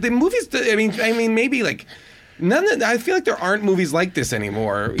out. The movies. I mean, maybe like. I feel like there aren't movies like this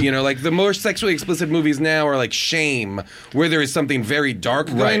anymore. You know, like the more sexually explicit movies now are like Shame, where there is something very dark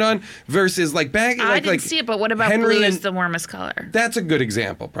going on, versus like back. I like, didn't like see it, but what about Henry blue and, is the warmest color? That's a good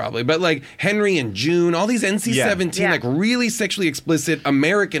example, probably. But like Henry and June, all these NC-17, Yeah. like really sexually explicit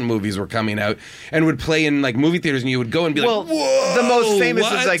American movies were coming out and would play in like movie theaters, and you would go and be well, like, "Whoa!" the most famous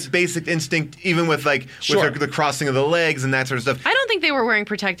what? is like Basic Instinct, even with like Sure. with the crossing of the legs and that sort of stuff. I don't think they were wearing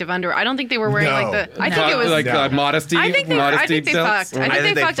protective underwear. I don't think they were wearing No. like the. I think it was like No. modesty. I think they modesty fucked. I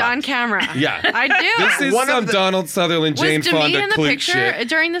think they fucked on camera. Yeah. I do. This is One of some the- Donald Sutherland, was Jane Demi Fonda in the klute picture shit.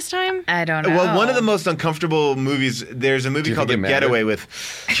 during this time? I don't know. Well, one of the most uncomfortable movies, there's a movie you called The think it mattered? Getaway with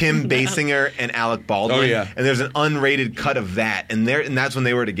Kim Basinger and Alec Baldwin. Oh, yeah. And there's an unrated cut of that. And that's when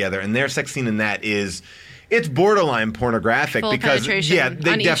they were together. And their sex scene in that is... It's borderline pornographic Full because penetration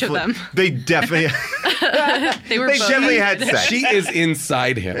they on each of definitely them. they definitely They were they both. definitely had sex. She is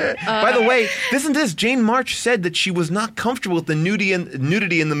inside him. By the way, listen to this. Jane March said that she was not comfortable with the nudity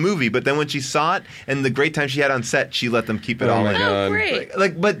in the movie, but then when she saw it and the great time she had on set, she let them keep it Oh all my in. God. great.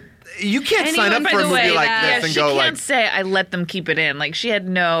 But you can't sign up Anyone, for by a the movie way, like that- this Yeah, and she go can't like, say I let them keep it in. Like she had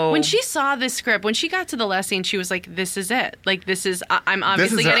no. When she saw this script, when she got to the last scene, she was like, "This is it. Like this is. I'm this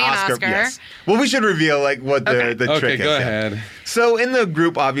obviously is her getting Oscar. an Oscar." Yes. Well, we should reveal like what the Okay, trick is. go yeah. ahead. So in the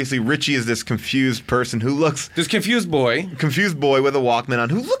group, obviously, Richie is this confused person who looks This confused boy. confused boy with a Walkman on,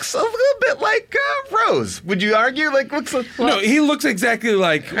 who looks a little bit like Rose. Would you argue? Like looks. No, he looks exactly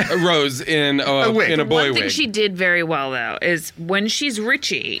like Rose in a wig. boy One thing wig. she did very well though is when she's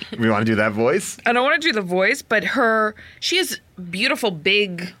Richie. We want to do that voice. I don't want to do the voice, but she has beautiful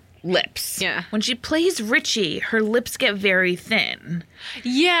big lips. Yeah. When she plays Richie, her lips get very thin.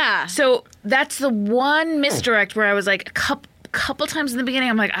 Yeah. So that's the one misdirect where I was like, a couple times in the beginning,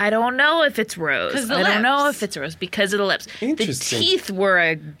 I'm like, I don't know if it's Rose. 'Cause the I don't know lips. if it's Rose because of the lips. The Interesting. teeth were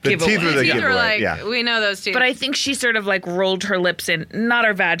a giveaway. teeth were the Teeth giveaway. were like, yeah. we know those teeth. But I think she sort of like rolled her lips in, not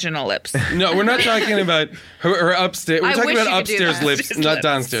her vaginal lips. No, we're not talking about her upstairs. We're I talking wish about you could do upstairs that. lips, not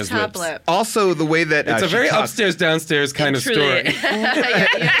downstairs top lips. lip. Also, the way that It's a she very talks- upstairs downstairs kind of Truly. story.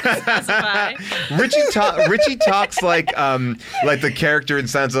 Specify. Richie talks like the character in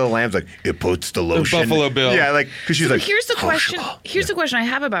Silence of the Lambs, like it puts the lotion. Buffalo Bill. Yeah, like because she's So like. here's the question. Here's the question I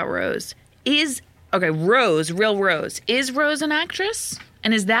have about Rose. Real Rose. Is Rose an actress?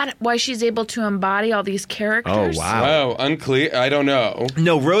 And is that why she's able to embody all these characters? Oh, wow. Unclear. I don't know.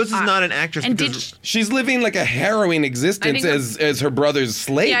 No, Rose is not an actress. And because she's living like a harrowing existence as her brother's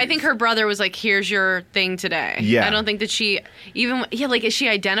slave. Yeah, I think her brother was like, here's your thing today. Yeah. I don't think that she even, is she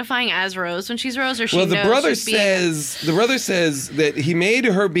identifying as Rose when she's Rose? Or she well, the knows brother she's says that he made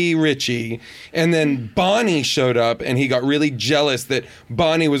her be Richie, and then Bonnie showed up, and he got really jealous that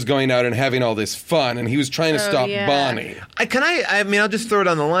Bonnie was going out and having all this fun, and he was trying to stop Bonnie. I mean, I'll just throw it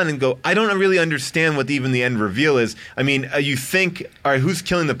on the line and go, I don't really understand what even the end reveal is. I mean, you think, all right, who's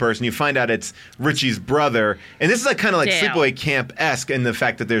killing the person? You find out it's Richie's brother. And this is like kind of like Dale. Sleepaway Camp-esque in the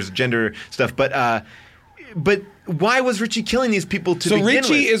fact that there's gender stuff. But why was Richie killing these people to begin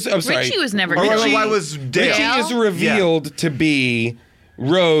with? Richie was never Or killed. why was Dale? Richie is revealed to be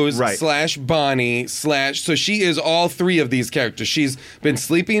Rose / Bonnie / so she is all three of these characters. She's been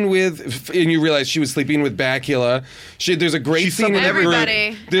sleeping with, and you realize she was sleeping with Bacula. There's a great scene in group.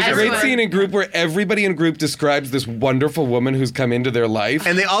 There's a great scene in group where everybody in group describes this wonderful woman who's come into their life,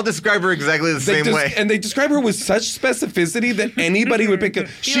 and they all describe her exactly the same way. And they describe her with such specificity that anybody would pick up.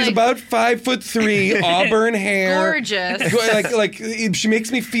 She's about 5'3", auburn hair, gorgeous. Like she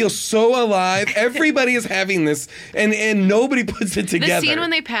makes me feel so alive. Everybody is having this, and nobody puts it together. The scene when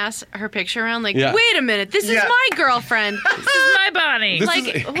they pass her picture around, like, Yeah. wait a minute, this is my girlfriend. This is my Bonnie.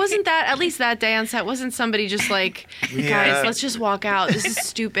 Wasn't that, at least that day on set, wasn't somebody just like, guys, let's just walk out. This is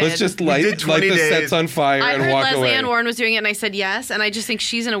stupid. Let's just light the sets on fire I and heard walk Leslie away. Ann Warren was doing it, and I said yes, and I just think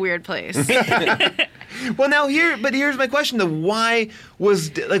she's in a weird place. Well, now here's my question though: why was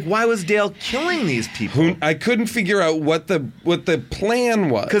Dale killing these people? I couldn't figure out what the plan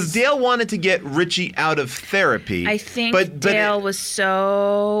was. Because Dale wanted to get Richie out of therapy. I think Dale was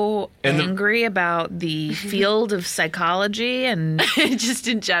so angry about the field of psychology and just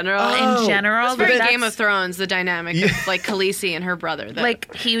in general. It's very Game of Thrones, the dynamic of like Khaleesi and her brother.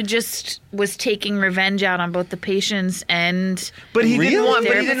 Like he just was taking revenge out on both the patients and. But he didn't want.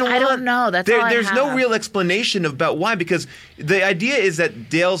 I don't know. That's all I There's have. no real explanation about why. Because the idea is that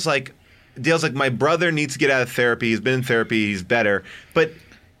Dale's like, my brother needs to get out of therapy. He's been in therapy. He's better. But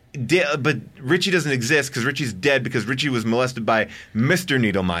Richie doesn't exist because Richie's dead because Richie was molested by Mr.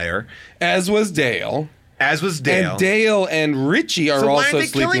 Needlemeyer. As was Dale. And Dale and Richie are also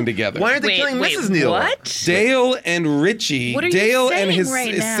sleeping together. Why aren't they killing Mrs. Needlemeyer? What? Dale and Richie. What are you Dale saying and his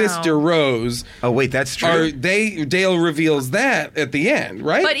right now? sister Rose. Oh wait, that's true. Dale reveals that at the end,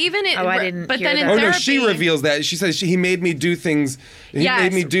 right? But even it. I didn't. But hear then in that. Oh therapy, no, she reveals that. She says he made me do things. He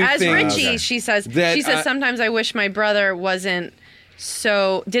made me do as things. Richie, she says. that Sometimes I wish my brother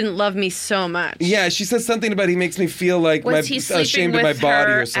didn't love me so much. Yeah, she says something about he makes me feel like Was he sleeping ashamed with of my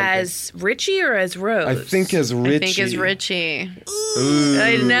body her or something. as Richie or as Rose? I think as Richie. I think as Richie.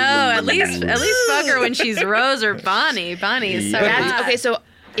 I know. At least fuck her when she's Rose or Bonnie. Bonnie is so hot. Okay, so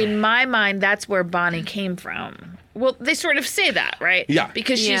in my mind, that's where Bonnie came from. Well, they sort of say that, right? Yeah.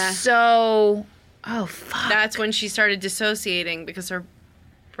 Because she's so. Oh fuck. That's when she started dissociating because her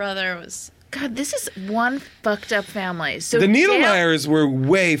brother was. God, this is one fucked up family. So the Needlemeyers were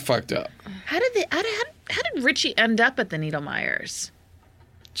way fucked up. How did Richie end up at the Needlemeyers?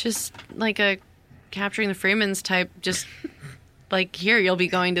 Just like a Capturing the Freemans type, just like, here, you'll be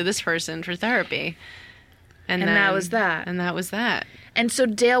going to this person for therapy. And then, that was that. And that was that. And so,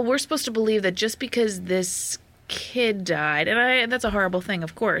 Dale, we're supposed to believe that just because this kid died, and that's a horrible thing,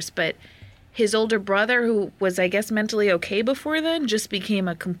 of course, but his older brother, who was, I guess, mentally okay before then, just became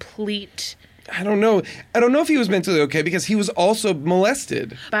a complete... I don't know if he was mentally okay because he was also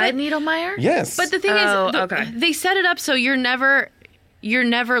molested. By Needlemeyer? Yes. But the thing is, they set it up so you're never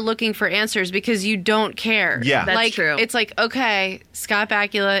looking for answers because you don't care. Yeah. That's true. It's like, okay, Scott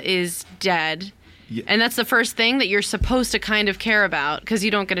Bakula is dead. Yeah. And that's the first thing that you're supposed to kind of care about because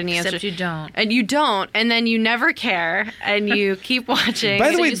you don't get any answers. Except you don't. And you don't. And then you never care. And you keep watching.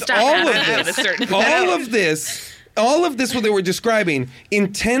 By the way, all of this what they were describing,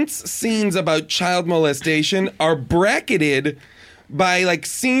 intense scenes about child molestation are bracketed by like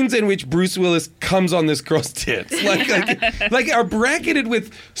scenes in which Bruce Willis comes on this girl's tits. Like are bracketed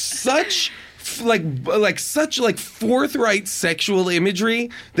with such such forthright sexual imagery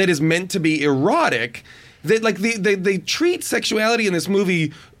that is meant to be erotic that like they treat sexuality in this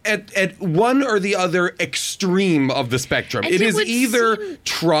movie at one or the other extreme of the spectrum. It is either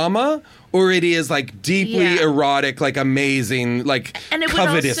trauma or it is like deeply erotic, like amazing, like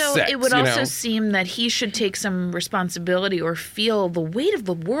covetous sex. It would also seem that he should take some responsibility or feel the weight of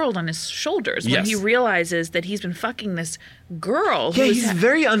the world on his shoulders when he realizes that he's been fucking this girl. Yeah, he's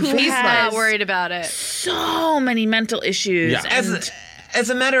very unfaithful. He's not worried about it. So many mental issues. Yeah. As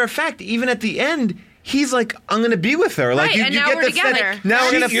a matter of fact, even at the end, he's like, I'm going to be with her. Like, Right, and now we're together. Now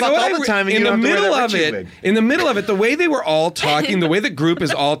we're going to fuck all the time, and you don't have to wear that Richie wig. In the middle of it, the way they were all talking, the way the group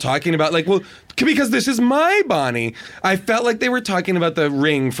is all talking about, like, well, because this is my Bonnie, I felt like they were talking about the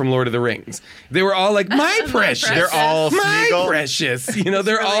ring from Lord of the Rings. They were all like, my precious. They're all my Smeagol. precious. You know,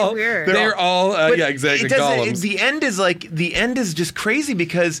 they're really all weird. they're all yeah, exactly. Golems. The end is just crazy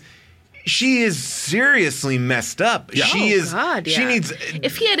because she is seriously messed up. Yeah. She is. God, yeah. She needs.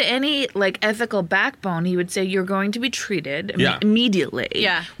 If he had any like ethical backbone, he would say you're going to be treated immediately.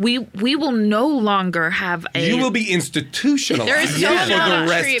 Yeah. We will no longer have a. You will be institutionalized There is no for amount the of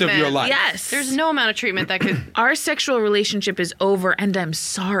rest treatment. of your life. Yes. There's no amount of treatment that could. Our sexual relationship is over, and I'm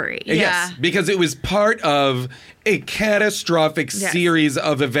sorry. Yeah. Yes, because it was part of a catastrophic series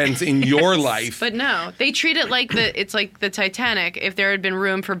of events in your life. But no, they treat it like it's like the Titanic. If there had been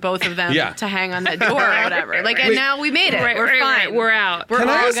room for both of them to hang on that door or whatever, like, and now we made it. Right, we're right, fine. right. We're out. We're Can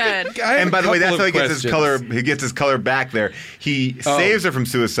I all ask good. And by the way, that's how he gets his questions. color. He gets his color back there. He saves her from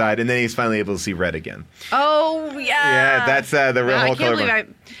suicide, and then he's finally able to see red again. Oh yeah. Yeah, that's the real I whole can't color.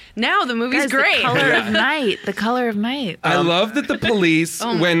 believe Now the movie's Guys, great. The color of night. The color of night. I love that the police,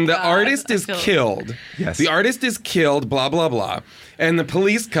 Oh my when the God, artist I is feel- killed, Yes. the artist is killed, blah, blah, blah, and the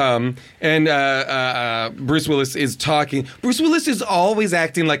police come, and Bruce Willis is talking. Bruce Willis is always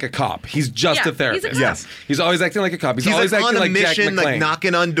acting like a cop. He's just Yeah, a he's a therapist. cop. Yes. He's always acting like a cop. He's always like acting on a like Jack mission, like McClane.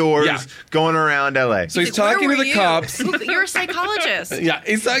 knocking on doors, Yeah. going around LA. So he's Where talking to were the you? cops. You're a psychologist. Yeah,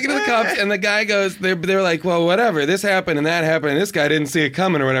 he's talking to the cops, and the guy goes, they're like, well, whatever, this happened and that happened, and this guy didn't see it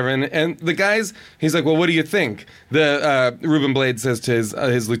coming or whatever. And the guy's, he's like, well, what do you think? The Reuben Blade says to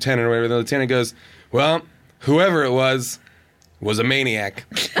his lieutenant or whatever, the lieutenant goes, well, whoever it was a maniac.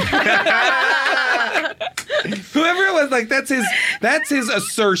 Whoever it was, like, that's his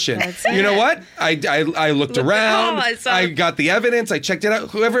assertion. You know what? I looked around. I got the evidence. I checked it out.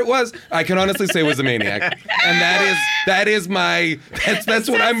 Whoever it was, I can honestly say was a maniac. And that's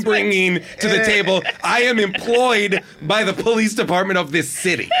what I'm bringing to the table. I am employed by the police department of this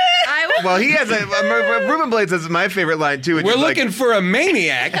city. Well, he has Reuben Blades has my favorite line too. Which We're is looking for a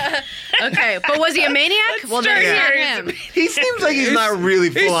maniac. Okay, but was he a maniac? Well, then it's not him. He seems like he's not really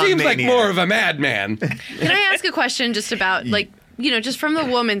He full on seems like maniac. more of a madman. Can I ask a question just about, like, just from the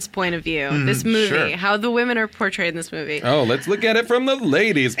woman's point of view, this movie, sure. how the women are portrayed in this movie? Oh, let's look at it from the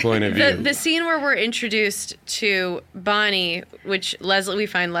lady's point of view. The scene where we're introduced to Bonnie, which we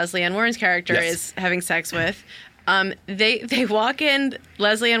find Leslie Ann Warren's character is having sex with. They walk in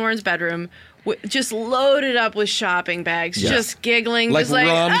Leslie Ann Warren's bedroom, just loaded up with shopping bags, just giggling, like just like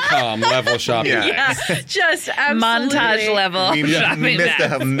rom-com level shopping. yeah, just absolutely Montage level. We shopping missed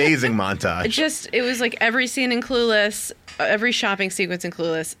bags. an amazing montage. It was like every scene in Clueless, every shopping sequence in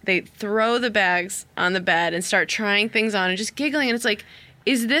Clueless, they throw the bags on the bed and start trying things on and just giggling. And it's like,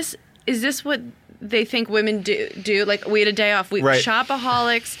 is this what they think women do? Like, we had a day off. We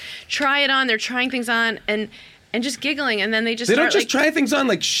shopaholics, try it on. They're trying things on and just giggling, and then they don't just try things on.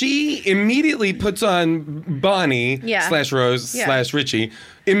 Like, she immediately puts on Bonnie / Rose / Richie,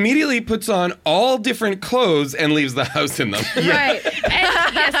 immediately puts on all different clothes and leaves the house in them. Right.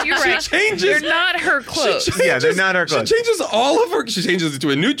 And yes, you're right. Changes. They're not her clothes. They're not her clothes. She changes all of her. She changes it to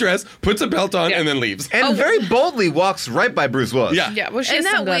a new dress, puts a belt on, and then leaves. And very boldly walks right by Bruce Willis. Yeah. Well, she And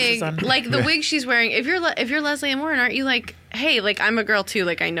has that sunglasses wig, on. like the wig she's wearing, if you're Leslie Ann Warren, aren't you like, hey, like, I'm a girl too,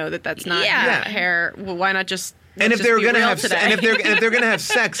 like, I know that's not hair. Well, why not just? And if they're going to have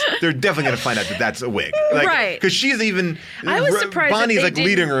sex, they're definitely gonna find out that that's a wig, like, right? Because she's even. I was surprised Bonnie's that they like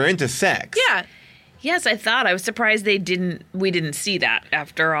leading didn't- her into sex. Yeah. Yes, I thought. I was surprised we didn't see that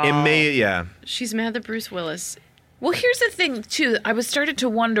after all. It may, yeah. She's mad that Bruce Willis. Well, here's the thing, too. I was started to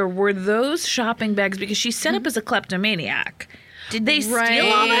wonder, were those shopping bags, because she's set up as a kleptomaniac. Did they steal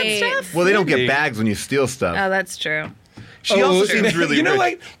all that stuff? Well, they don't get bags when you steal stuff. Oh, that's true. She also seems really You know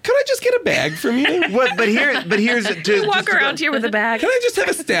rich. what? Could I just get a bag from you? What? But here's to Walk just to around go- here with a bag. Can I just have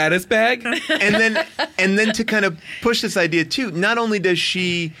a status bag? and then to kind of push this idea too. Not only does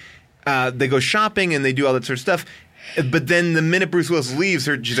she, they go shopping and they do all that sort of stuff. But then the minute Bruce Willis leaves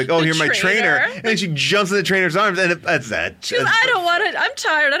her, she's like, "Oh, here's my trainer," and then she jumps in the trainer's arms, and that's that. She's like, I don't want to. I'm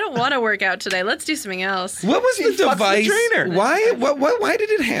tired. I don't want to work out today. Let's do something else. What was the fucks the device? trainer. Why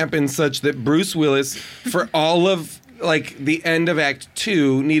did it happen such that Bruce Willis, for all of like the end of Act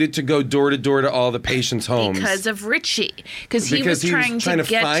 2, needed to go door to door to all the patients' homes? Because of Richie. Because he was Because he was trying trying to to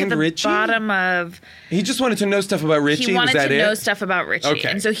get to find the Richie? bottom of... He just wanted to know stuff about Richie. He wanted was that to it? know stuff about Richie. Okay.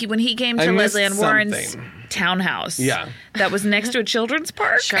 And so when he came I to missed Leslie Ann Warren's something. townhouse Yeah. that was next to a children's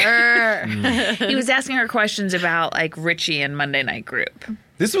park. Sure. He was asking her questions about like Richie and Monday Night Group.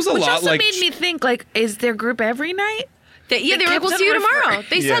 This was a Which lot also like made me think, like, is their group every night? They were like, kept we'll on see you tomorrow. referring.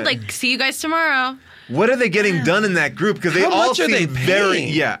 They Yeah. said, like, see you guys tomorrow. What are they getting done in that group? Because they How all much are seem they very.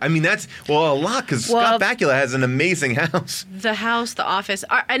 paying? Yeah, I mean that's a lot. Because Scott Bakula has an amazing house. The house, the office,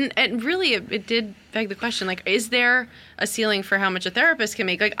 and really, it did beg the question: like, is there a ceiling for how much a therapist can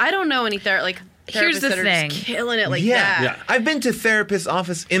make? Like, I don't know any therapists Here's the that are thing. just killing it like Yeah. that. I've been to therapist's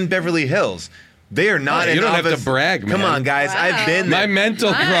office in Beverly Hills. They are not in You don't office. have to brag, man. Come on, guys. Wow. I've been there. My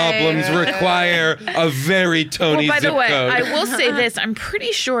mental problems require a very Tony Well, by the zip way, code. I will say this. I'm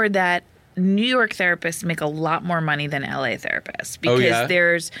pretty sure that New York therapists make a lot more money than LA therapists because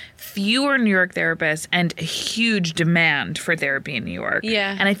there's fewer New York therapists and a huge demand for therapy in New York.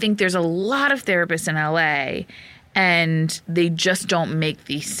 Yeah. And I think there's a lot of therapists in LA and they just don't make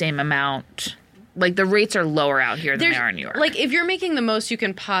the same amount. Like, the rates are lower out here than they are in New York. Like, if you're making the most you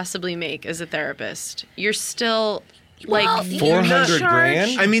can possibly make as a therapist, you're still like 400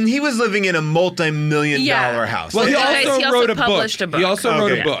 grand? I mean, he was living in a multi-million-dollar house. Well, he Guys, also he also wrote a book. published a book. He also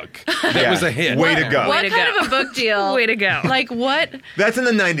wrote Okay. a book that was a hit. Way to go. What to kind go. of a book deal? Way to go. Like what? That's in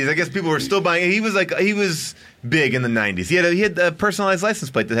the 90s. I guess people were still buying it. He was big in the 90s. He had a personalized license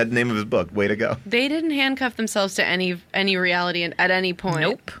plate that had the name of his book. Way to go. They didn't handcuff themselves to any reality at any point.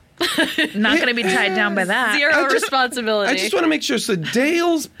 Nope. Not going to be tied down by that. Zero responsibility. I just want to make sure. So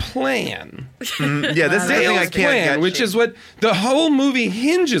Dale's plan, Yeah, this is the thing I Dale's can't plan, get. which is what the whole movie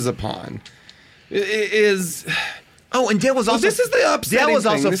hinges upon, is. Oh, and Dale was also. this is the upsetting Dale was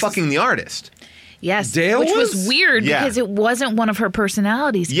thing. also This fucking the artist. Yes, Dale which was was? weird Yeah. because it wasn't one of her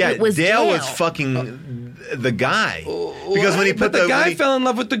personalities. Yeah, it was Dale was fucking the guy because when he put but the guy when he- fell in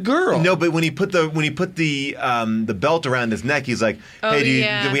love with the girl. No, but when he put the belt around his neck, he's like,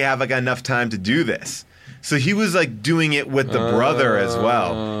 "Hey, do we have like enough time to do this?" So he was like doing it with the brother as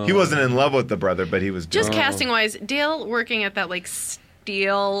well. He wasn't in love with the brother, but he was doing just casting wise, Dale working at that like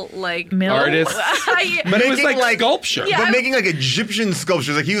steel like Mill? Artist. But it was Making, like sculpture. Yeah, but making like Egyptian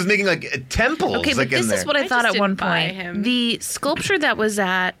sculptures. Like he was making like temples. Okay, like but this in there. is what I thought just at one didn't buy point. him. The sculpture that was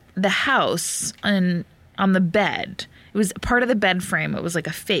at the house on the bed, it was part of the bed frame. It was like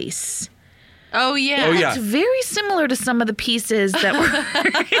a face. Oh yeah. Oh, yeah. It's very similar to some of the pieces that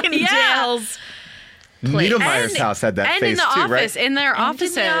were in Dale's. Niedermeyer's house had that and face in the too, office, right? in their And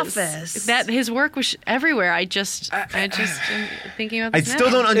offices, in the office. that his work was everywhere. I just am thinking about I this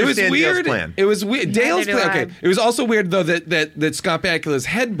still now. don't It was understand Dale's weird. plan. It was weird. Dale's do plan. I. Okay. It was also weird though that Scott Bakula's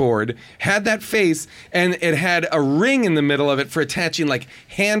headboard had that face and it had a ring in the middle of it for attaching like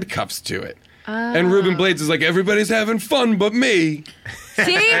handcuffs to it. And Ruben Blades is like, everybody's having fun but me.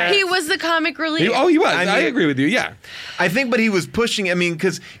 See, he was the comic relief. He was. I mean- agree with you. Yeah. I think, but he was pushing. I mean,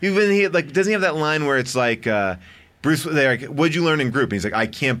 because even he like doesn't he have that line where it's like Bruce, they're like, "What'd you learn in group?" And he's like, "I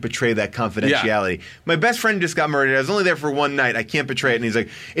can't betray that confidentiality." My best friend just got murdered. I was only there for one night. I can't betray it. And he's like,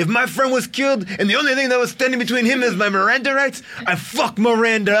 "If my friend was killed, and the only thing that was standing between him is my Miranda rights, I fuck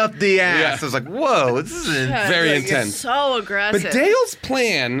Miranda up the ass." Yeah. I was like, "Whoa, this is Very intense. So aggressive. But Dale's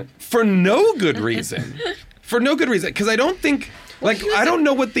plan, for no good reason, because I don't think, I don't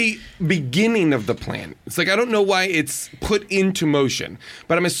know what the beginning of the plan. It's like, I don't know why it's put into motion.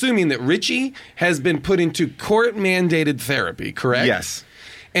 But I'm assuming that Richie has been put into court-mandated therapy, correct? Yes.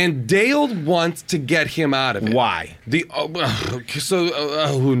 And Dale wants to get him out of it. Why? Who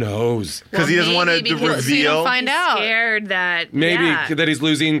knows? Because he doesn't want to maybe because so you reveal. don't find out. Scared that Maybe yeah. that he's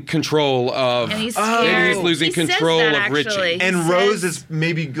losing control of. And he's maybe scared. he's losing He says control that, of Richie. actually. He And says- Rose is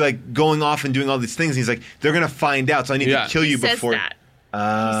maybe like going off and doing all these things. He's like, they're gonna find out, so I need Yeah. to kill you He says before. that. He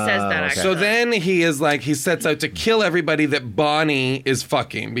says that actually. So then he sets out to kill everybody that Bonnie is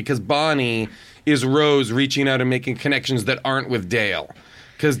fucking because Bonnie is Rose reaching out and making connections that aren't with Dale.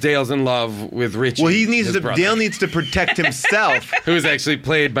 Because Dale's in love with Richie. Well, he needs his to. brother, Dale needs to protect himself. who is actually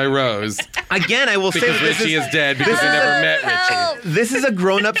played by Rose. Again, I will say Because that this Richie is dead because he never met Richie. This is a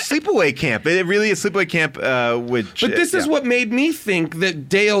grown-up sleepaway camp. It really is sleepaway camp. But this is what made me think that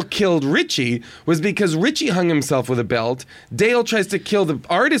Dale killed Richie was because Richie hung himself with a belt. Dale tries to kill the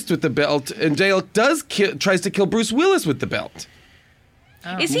artist with the belt, and Dale tries to kill Bruce Willis with the belt.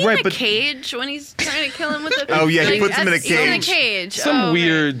 Is he Right, in a but- cage when he's trying to kill him with the? Oh, yeah, he puts him in a He's in a cage. cage. Some okay.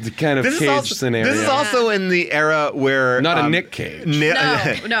 weird kind of cage scenario. This is also in the era where Not a Nick Cage.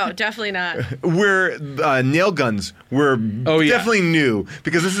 No, definitely not. where nail guns were definitely new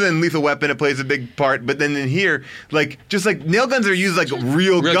because this is in Lethal Weapon. It plays a big part, but then in here, just nail guns are used like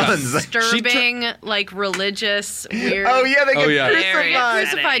real guns. Disturbing, like religious, weird. Oh yeah, they get Very crucified.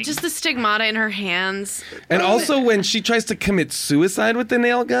 crucified. Just the stigmata in her hands. And also, when she tries to commit suicide with the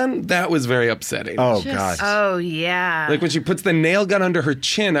nail gun, that was very upsetting. Oh god. Oh yeah. Like when she puts the nail gun under her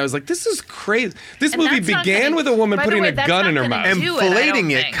chin, I was like, this is crazy. This And movie that's not began gonna- with a woman by the putting way, a that's gun not in her gonna mouth. And do it, I don't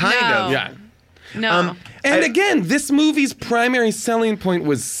filleting it, think. kind No. of. Yeah. No. And again, this movie's primary selling point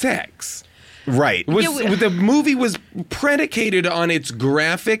was sex. Right. The movie was predicated on its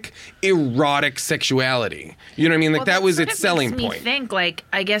graphic, erotic sexuality. You know what I mean? Like, that was its selling point. Makes me think, like,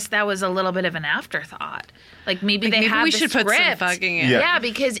 I guess that was a little bit of an afterthought. Like, maybe we the should script. put some fucking in. Yeah,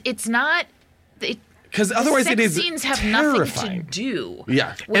 because it's not... Because otherwise it is scenes have terrifying. nothing to do.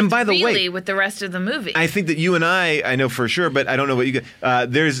 Yeah. And by the way, with the rest of the movie. I think that you and I know for sure, but I don't know what you get.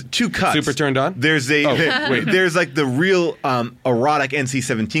 There's two cuts. Super turned on? There's there's like the real erotic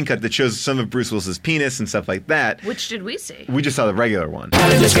NC-17 cut that shows some of Bruce Willis's penis and stuff like that. Which did we see? We just saw the regular one.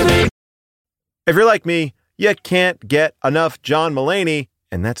 If you're like me, you can't get enough John Mulaney.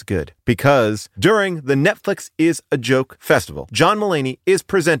 And that's good, because during the Netflix is a Joke Festival, John Mulaney is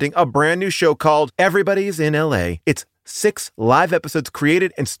presenting a brand new show called Everybody's in L.A. It's 6 live episodes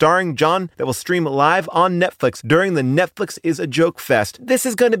created and starring John that will stream live on Netflix during the Netflix is a Joke Fest. This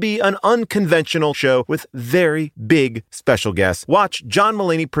is going to be an unconventional show with very big special guests. Watch John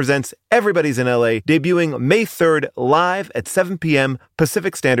Mulaney Presents Everybody's in L.A. debuting May 3rd live at 7 p.m.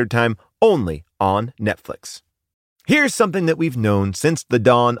 Pacific Standard Time only on Netflix. Here's something that we've known since the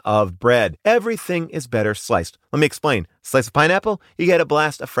dawn of bread. Everything is better sliced. Let me explain. Slice a pineapple, you get a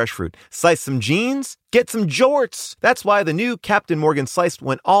blast of fresh fruit. Slice some jeans, get some jorts. That's why the new Captain Morgan Sliced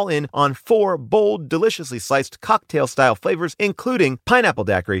went all in on 4 bold, deliciously sliced cocktail-style flavors, including pineapple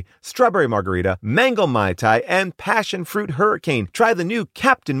daiquiri, strawberry margarita, mango mai tai, and passion fruit hurricane. Try the new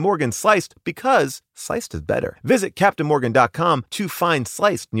Captain Morgan Sliced because sliced is better. Visit CaptainMorgan.com to find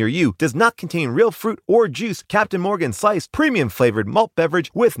Sliced near you. Does not contain real fruit or juice. Captain Morgan Sliced, premium flavored malt beverage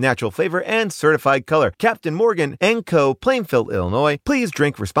with natural flavor and certified color. Captain Morgan & Co., Plainfield, Illinois. Please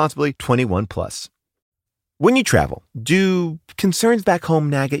drink responsibly. 21 plus. When you travel, do concerns back home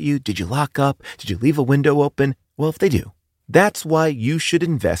nag at you? Did you lock up? Did you leave a window open? Well, if they do, that's why you should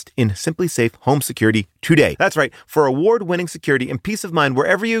invest in Simply Safe Home Security today. That's right. For award-winning security and peace of mind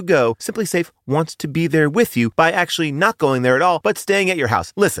wherever you go, Simply Safe wants to be there with you by actually not going there at all, but staying at your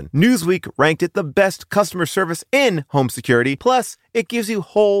house. Listen, Newsweek ranked it the best customer service in home security. Plus, it gives you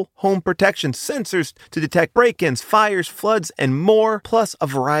whole home protection, sensors to detect break-ins, fires, floods, and more, plus a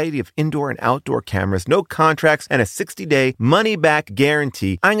variety of indoor and outdoor cameras, no contracts, and a 60-day money-back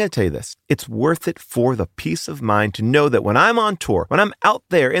guarantee. I'm going to tell you this. It's worth it for the peace of mind to know that when I'm on tour, when I'm out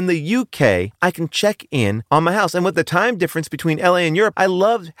there in the UK, I can check in on my house. And with the time difference between LA and Europe, I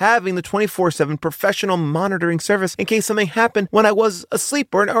loved having the 24/7 professional monitoring service in case something happened when I was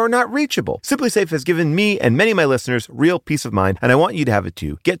asleep or not reachable. Simply Safe has given me and many of my listeners real peace of mind, and I want you to have it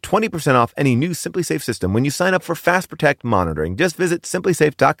too. Get 20% off any new Simply Safe system when you sign up for Fast Protect monitoring. Just visit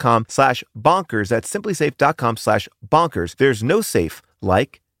simplysafe.com/bonkers. That's simplysafe.com/bonkers. There's no safe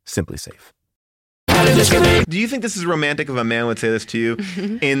like Simply Safe. Do you think this is romantic if a man would say this to you?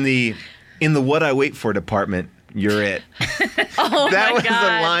 In the what I wait for department, you're it. That was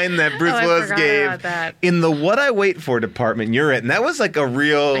a line that Bruce Willis gave. In the what I wait for department, you're it. And that was like a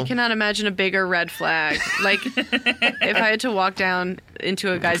real... I cannot imagine a bigger red flag. Like, if I had to walk down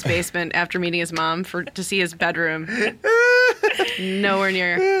into a guy's basement after meeting his mom to see his bedroom, nowhere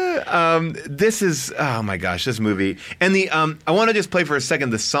near. This is... Oh my gosh, this movie. And I want to just play for a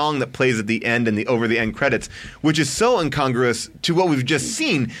second the song that plays at the end and the over-the-end credits, which is so incongruous to what we've just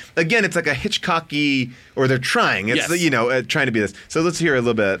seen. Again, it's like a Hitchcocky... Or they're trying. It's, trying to be this. So let's hear a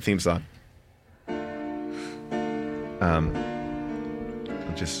little bit of that theme song. I'll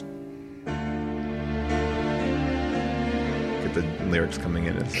just get the lyrics coming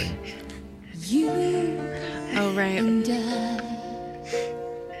in and sing. Oh, right. And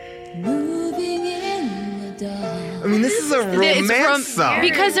moving in the dark. I mean, this is a romance song.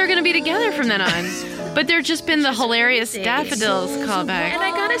 Because they're going to be together from then on. But there's just been the hilarious Daffodils callback. And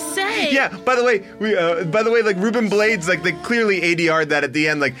I gotta say... Yeah, by the way, like, Ruben Blades, like, they clearly ADR'd that at the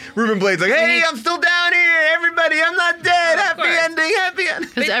end. Like, Ruben Blades, like, hey, I'm still down here, everybody, I'm not dead, happy ending.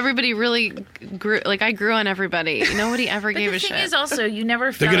 Because everybody really grew, like, I grew on everybody. Nobody ever gave a shit. The thing is also, you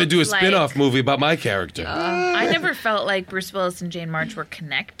never felt They're going to do a spin-off movie about my character. I never felt like Bruce Willis and Jane March were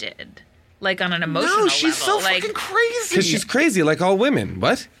connected. Like, on an emotional level. No, she's so fucking crazy. Because she's crazy, like all women.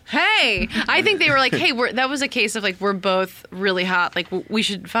 What? Hey, I think they were like, hey, that was a case of, like, we're both really hot. Like, we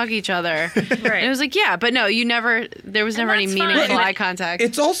should fuck each other. Right. And it was like, yeah, but no, there was never any meaningful eye contact.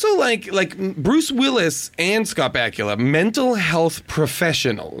 It's also like Bruce Willis and Scott Bakula, mental health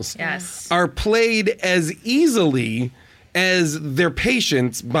professionals, yes, are played as easily as their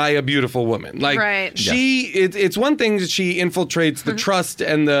patients by a beautiful woman. Like right. it's one thing that she infiltrates the trust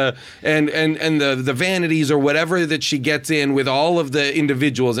and the vanities or whatever that she gets in with all of the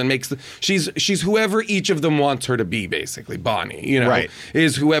individuals and makes she's whoever each of them wants her to be, basically. Bonnie,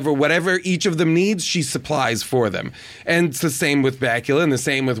 is whatever each of them needs, she supplies for them. And it's the same with Bakula and the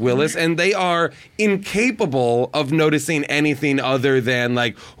same with Willis, and they are incapable of noticing anything other than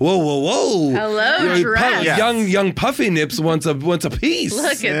like, whoa. Hello, dress. Young puffy nips wants a piece.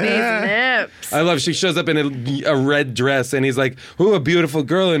 Look at these nips. I love she shows up in a red dress and he's like, ooh, a beautiful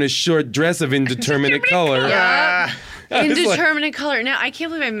girl in a short dress of indeterminate color. Yeah. Indeterminate color. Now, I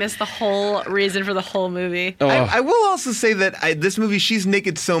can't believe I missed the whole reason for the whole movie. Oh. I will also say that this movie, she's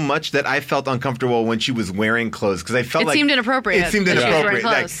naked so much that I felt uncomfortable when she was wearing clothes because I felt it seemed inappropriate. It seemed inappropriate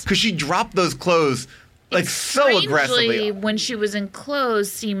because she dropped those clothes like so aggressively. When she was in clothes,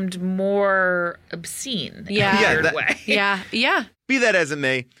 seemed more obscene. Yeah. Be that as it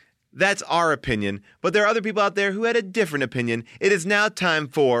may, that's our opinion. But there are other people out there who had a different opinion. It is now time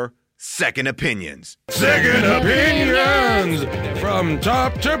for Second Opinions. Second Opinions! From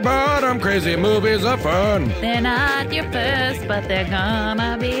top to bottom, crazy movies are fun. They're not your first, but they're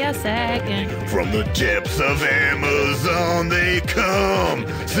gonna be a second. From the depths of Amazon they come.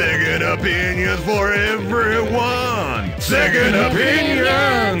 Second Opinions for everyone. Second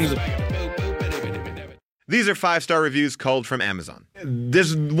Opinions! These are 5-star reviews culled from Amazon.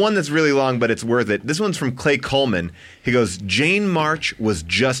 There's one that's really long, but it's worth it. This one's from Clay Coleman. He goes, Jane March was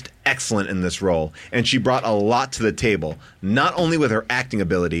just excellent in this role, and she brought a lot to the table, not only with her acting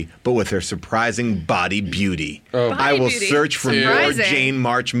ability, but with her surprising body beauty. I will search for more Jane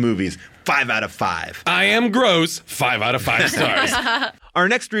March movies. 5 out of 5. I am gross. 5 out of 5 stars. Our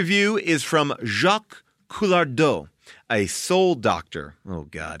next review is from Jacques Coulardeau, a soul doctor. Oh,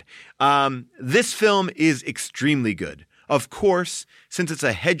 God. This film is extremely good. Of course, since it's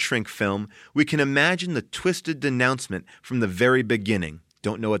a head shrink film, we can imagine the twisted denouncement from the very beginning.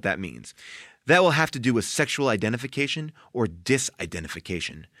 Don't know what that means. That will have to do with sexual identification or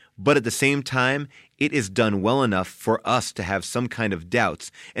disidentification. But at the same time, it is done well enough for us to have some kind of doubts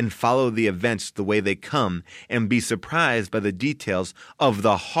and follow the events the way they come and be surprised by the details of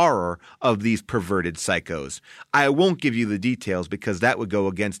the horror of these perverted psychos. I won't give you the details because that would go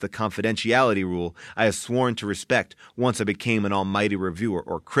against the confidentiality rule I have sworn to respect once I became an almighty reviewer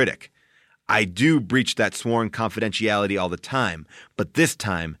or critic. I do breach that sworn confidentiality all the time, but this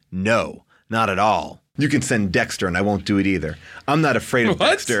time, no, not at all. You can send Dexter, and I won't do it either. I'm not afraid of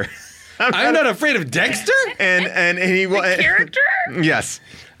Dexter. I'm not afraid of Dexter? And he will. Character? Yes.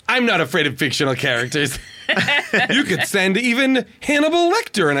 I'm not afraid of fictional characters. You could send even Hannibal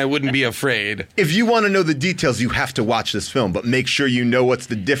Lecter, and I wouldn't be afraid. If you want to know the details, you have to watch this film, but make sure you know what's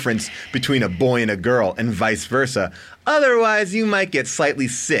the difference between a boy and a girl, and vice versa. Otherwise, you might get slightly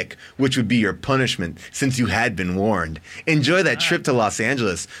sick, which would be your punishment, since you had been warned. Enjoy that trip to Los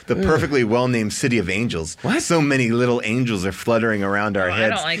Angeles, the perfectly well-named city of angels. What? So many little angels are fluttering around our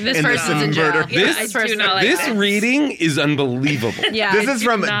heads. I don't like this person's in jail. This reading is unbelievable. Yeah, this is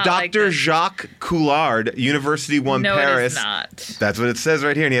from Dr. Jacques Coulard, University One Paris. It is not. That's what it says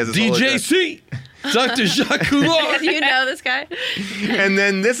right here, and he has his DJC. Dr. Jacques Coulard. You know this guy? And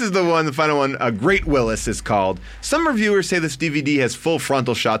then this is the final one, Great Willis is called. Some reviewers say this DVD has full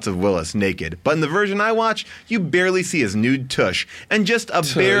frontal shots of Willis naked, but in the version I watch, you barely see his nude tush and just a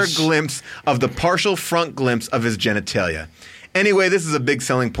bare glimpse of the partial front glimpse of his genitalia. Anyway, this is a big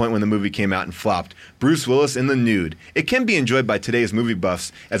selling point when the movie came out and flopped. Bruce Willis in the nude. It can be enjoyed by today's movie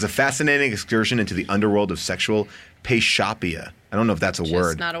buffs as a fascinating excursion into the underworld of sexual paishopia. I don't know if that's a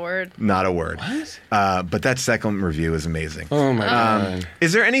word. Not a word. Not a word. What? But that second review is amazing. Oh, my God.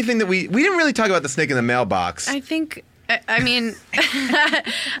 Is there anything that we didn't really talk about the snake in the mailbox? I think, I mean,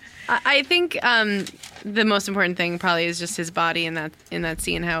 I think the most important thing probably is just his body in that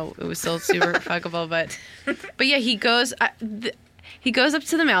scene, how it was still super fuckable. But yeah, he goes up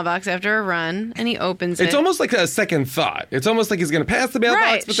to the mailbox after a run and he opens it. It's almost like a second thought. It's almost like he's going to pass the mailbox,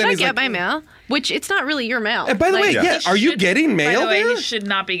 right. but then he's Should I like, get my mail? Which it's not really your mail. And by the way, are you getting mail By the way, there? he should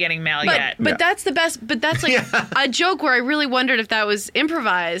not be getting mail yet. But that's the best. But that's like a joke where I really wondered if that was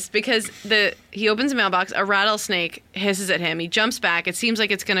improvised because he opens a mailbox, a rattlesnake hisses at him, he jumps back. It seems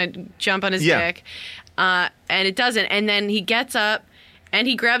like it's going to jump on his dick, and it doesn't. And then he gets up and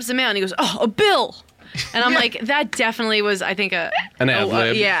he grabs the mail and he goes, "Oh, a bill." And I'm like, that definitely was, I think, an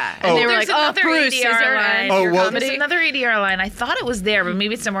ad-lib. Yeah. And they were like, Bruce, is there an There's another ADR line. I thought it was there, but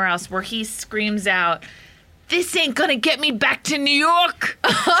maybe it's somewhere else, where he screams out, "This ain't gonna get me back to New York."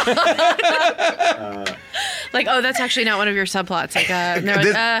 Like, oh, that's actually not one of your subplots. Like,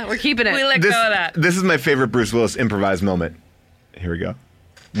 no, we're keeping it. We let go of that. This is my favorite Bruce Willis improvised moment. Here we go.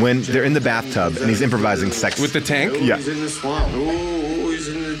 When they're in the bathtub and he's improvising sex. With the tank? Yeah. He's in the swamp. Oh, he's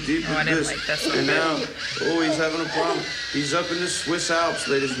in the deep I didn't like this one. And now, he's having a problem. He's up in the Swiss Alps,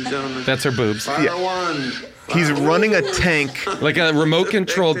 ladies and gentlemen. That's her boobs. Fire one. He's running a tank. Like a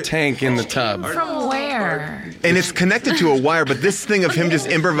remote-controlled tank in the tub. From where? And it's connected to a wire, but this thing of him just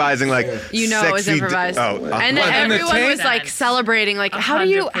improvising like You know it was sexy improvised. And then the everyone tank- was like celebrating, like, how are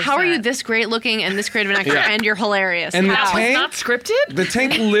you 100%. this great looking and this great of an actor Yeah. and you're hilarious? And the How? tank- Not scripted? The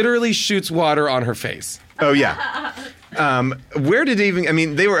tank literally shoots water on her face. Oh yeah. Where did it even? I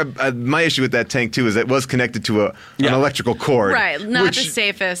mean, they were. My issue with that tank too is it was connected to an electrical cord. Right, not the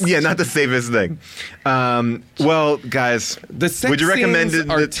safest. Yeah, not the safest thing. Well, guys, The sex would you recommend scenes it?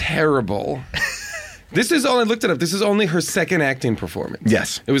 are terrible. This is only I looked it up. This is only her second acting performance.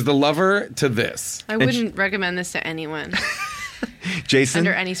 Yes. It was The Lover to this. I wouldn't recommend this to anyone Jason?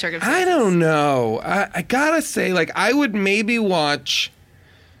 under any circumstances. I don't know. I gotta say, like, I would maybe watch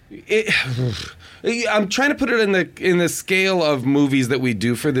it. I'm trying to put it in the scale of movies that we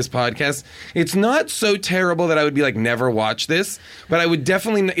do for this podcast. It's not so terrible that I would be like, never watch this, but I would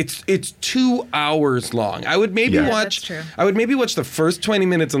definitely. It's 2 hours long. I would maybe watch. That's true. I would maybe watch the first 20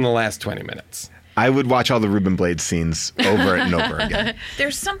 minutes and the last 20 minutes. I would watch all the Ruben Blades scenes over and over again.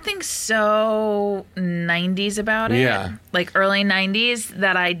 There's something so 90s about it. Yeah. Like early 90s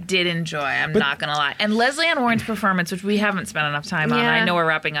that I did enjoy. I'm not going to lie. And Leslie Ann Warren's performance, which we haven't spent enough time on. Yeah. I know we're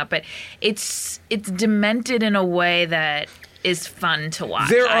wrapping up, but it's demented in a way that is fun to watch.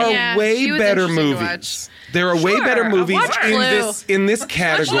 There are Yeah, way she was better interesting to movies. There are way Sure, better movies watch in this Love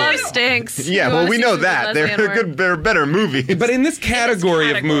category. stinks. Yeah, You well, wanna we see know some that Leslie they're Ann Warren? good. They're better movies. But in this category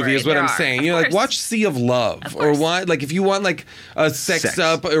of category, movie is what there I'm are, saying. of You know, like course. watch Sea of Love or what? Like if you want like a sex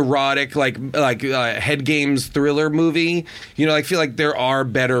up erotic like head games thriller movie, you know, I feel like there are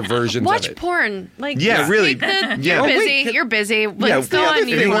better versions Watch of it. porn. Like, Yeah, really. You're Yeah. busy. You're busy. Let's go on if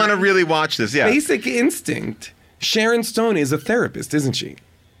you YouTube. want to really watch this, yeah. Basic Instinct. Sharon Stone is a therapist, isn't she?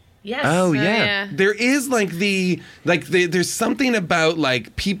 Yes. Oh yeah. Yeah. There is there's something about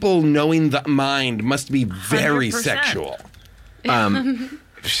like people knowing the mind must be very 100%. sexual.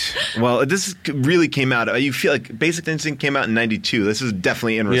 Well, this really came out. You feel like Basic Instinct came out in '92. This is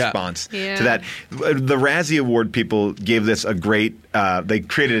definitely in response Yeah. to that. The Razzie Award people gave this a great. They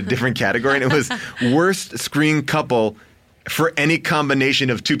created a different category, and it was worst screen couple for any combination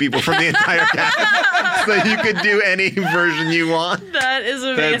of two people from the entire cast. So you could do any version you want. That is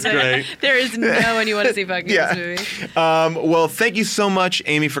amazing. great. There is no one you want to see fucking Yeah. this movie. Well, thank you so much,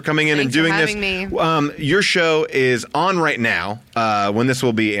 Amy, for coming in Thanks and doing for having this. me. Your show is on right now. When this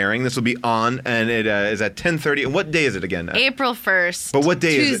will be airing, this will be on, and it is at 10:30. And what day is it again? April 1st. But what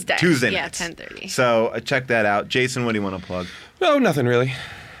day Tuesday. is it? Tuesday. Yeah, nights. 10:30. So check that out. Jason, what do you want to plug? No, nothing really.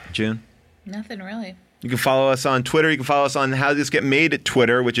 June? Nothing really. You can follow us on Twitter. You can follow us on How Did This Get Made at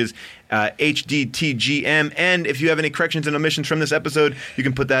Twitter, which is HDTGM. And if you have any corrections and omissions from this episode, you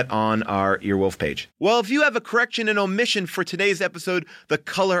can put that on our Earwolf page. Well, if you have a correction and omission for today's episode, The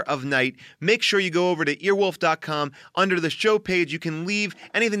Color of Night, make sure you go over to earwolf.com. Under the show page, you can leave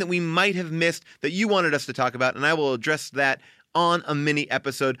anything that we might have missed that you wanted us to talk about, and I will address that on a mini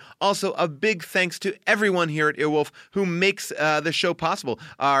episode. Also, a big thanks to everyone here at Earwolf who makes the show possible.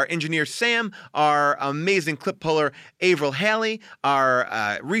 Our engineer, Sam, our amazing clip puller, Avril Haley,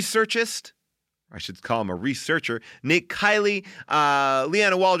 our researchist, I should call him a researcher, Nate Kiley,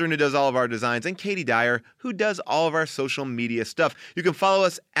 Leanna Waldron, who does all of our designs, and Katie Dyer, who does all of our social media stuff. You can follow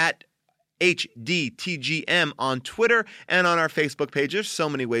us at HDTGM on Twitter and on our Facebook page. There's so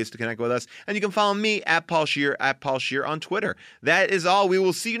many ways to connect with us. And you can follow me at Paul Scheer on Twitter. That is all. We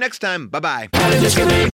will see you next time. Bye-bye.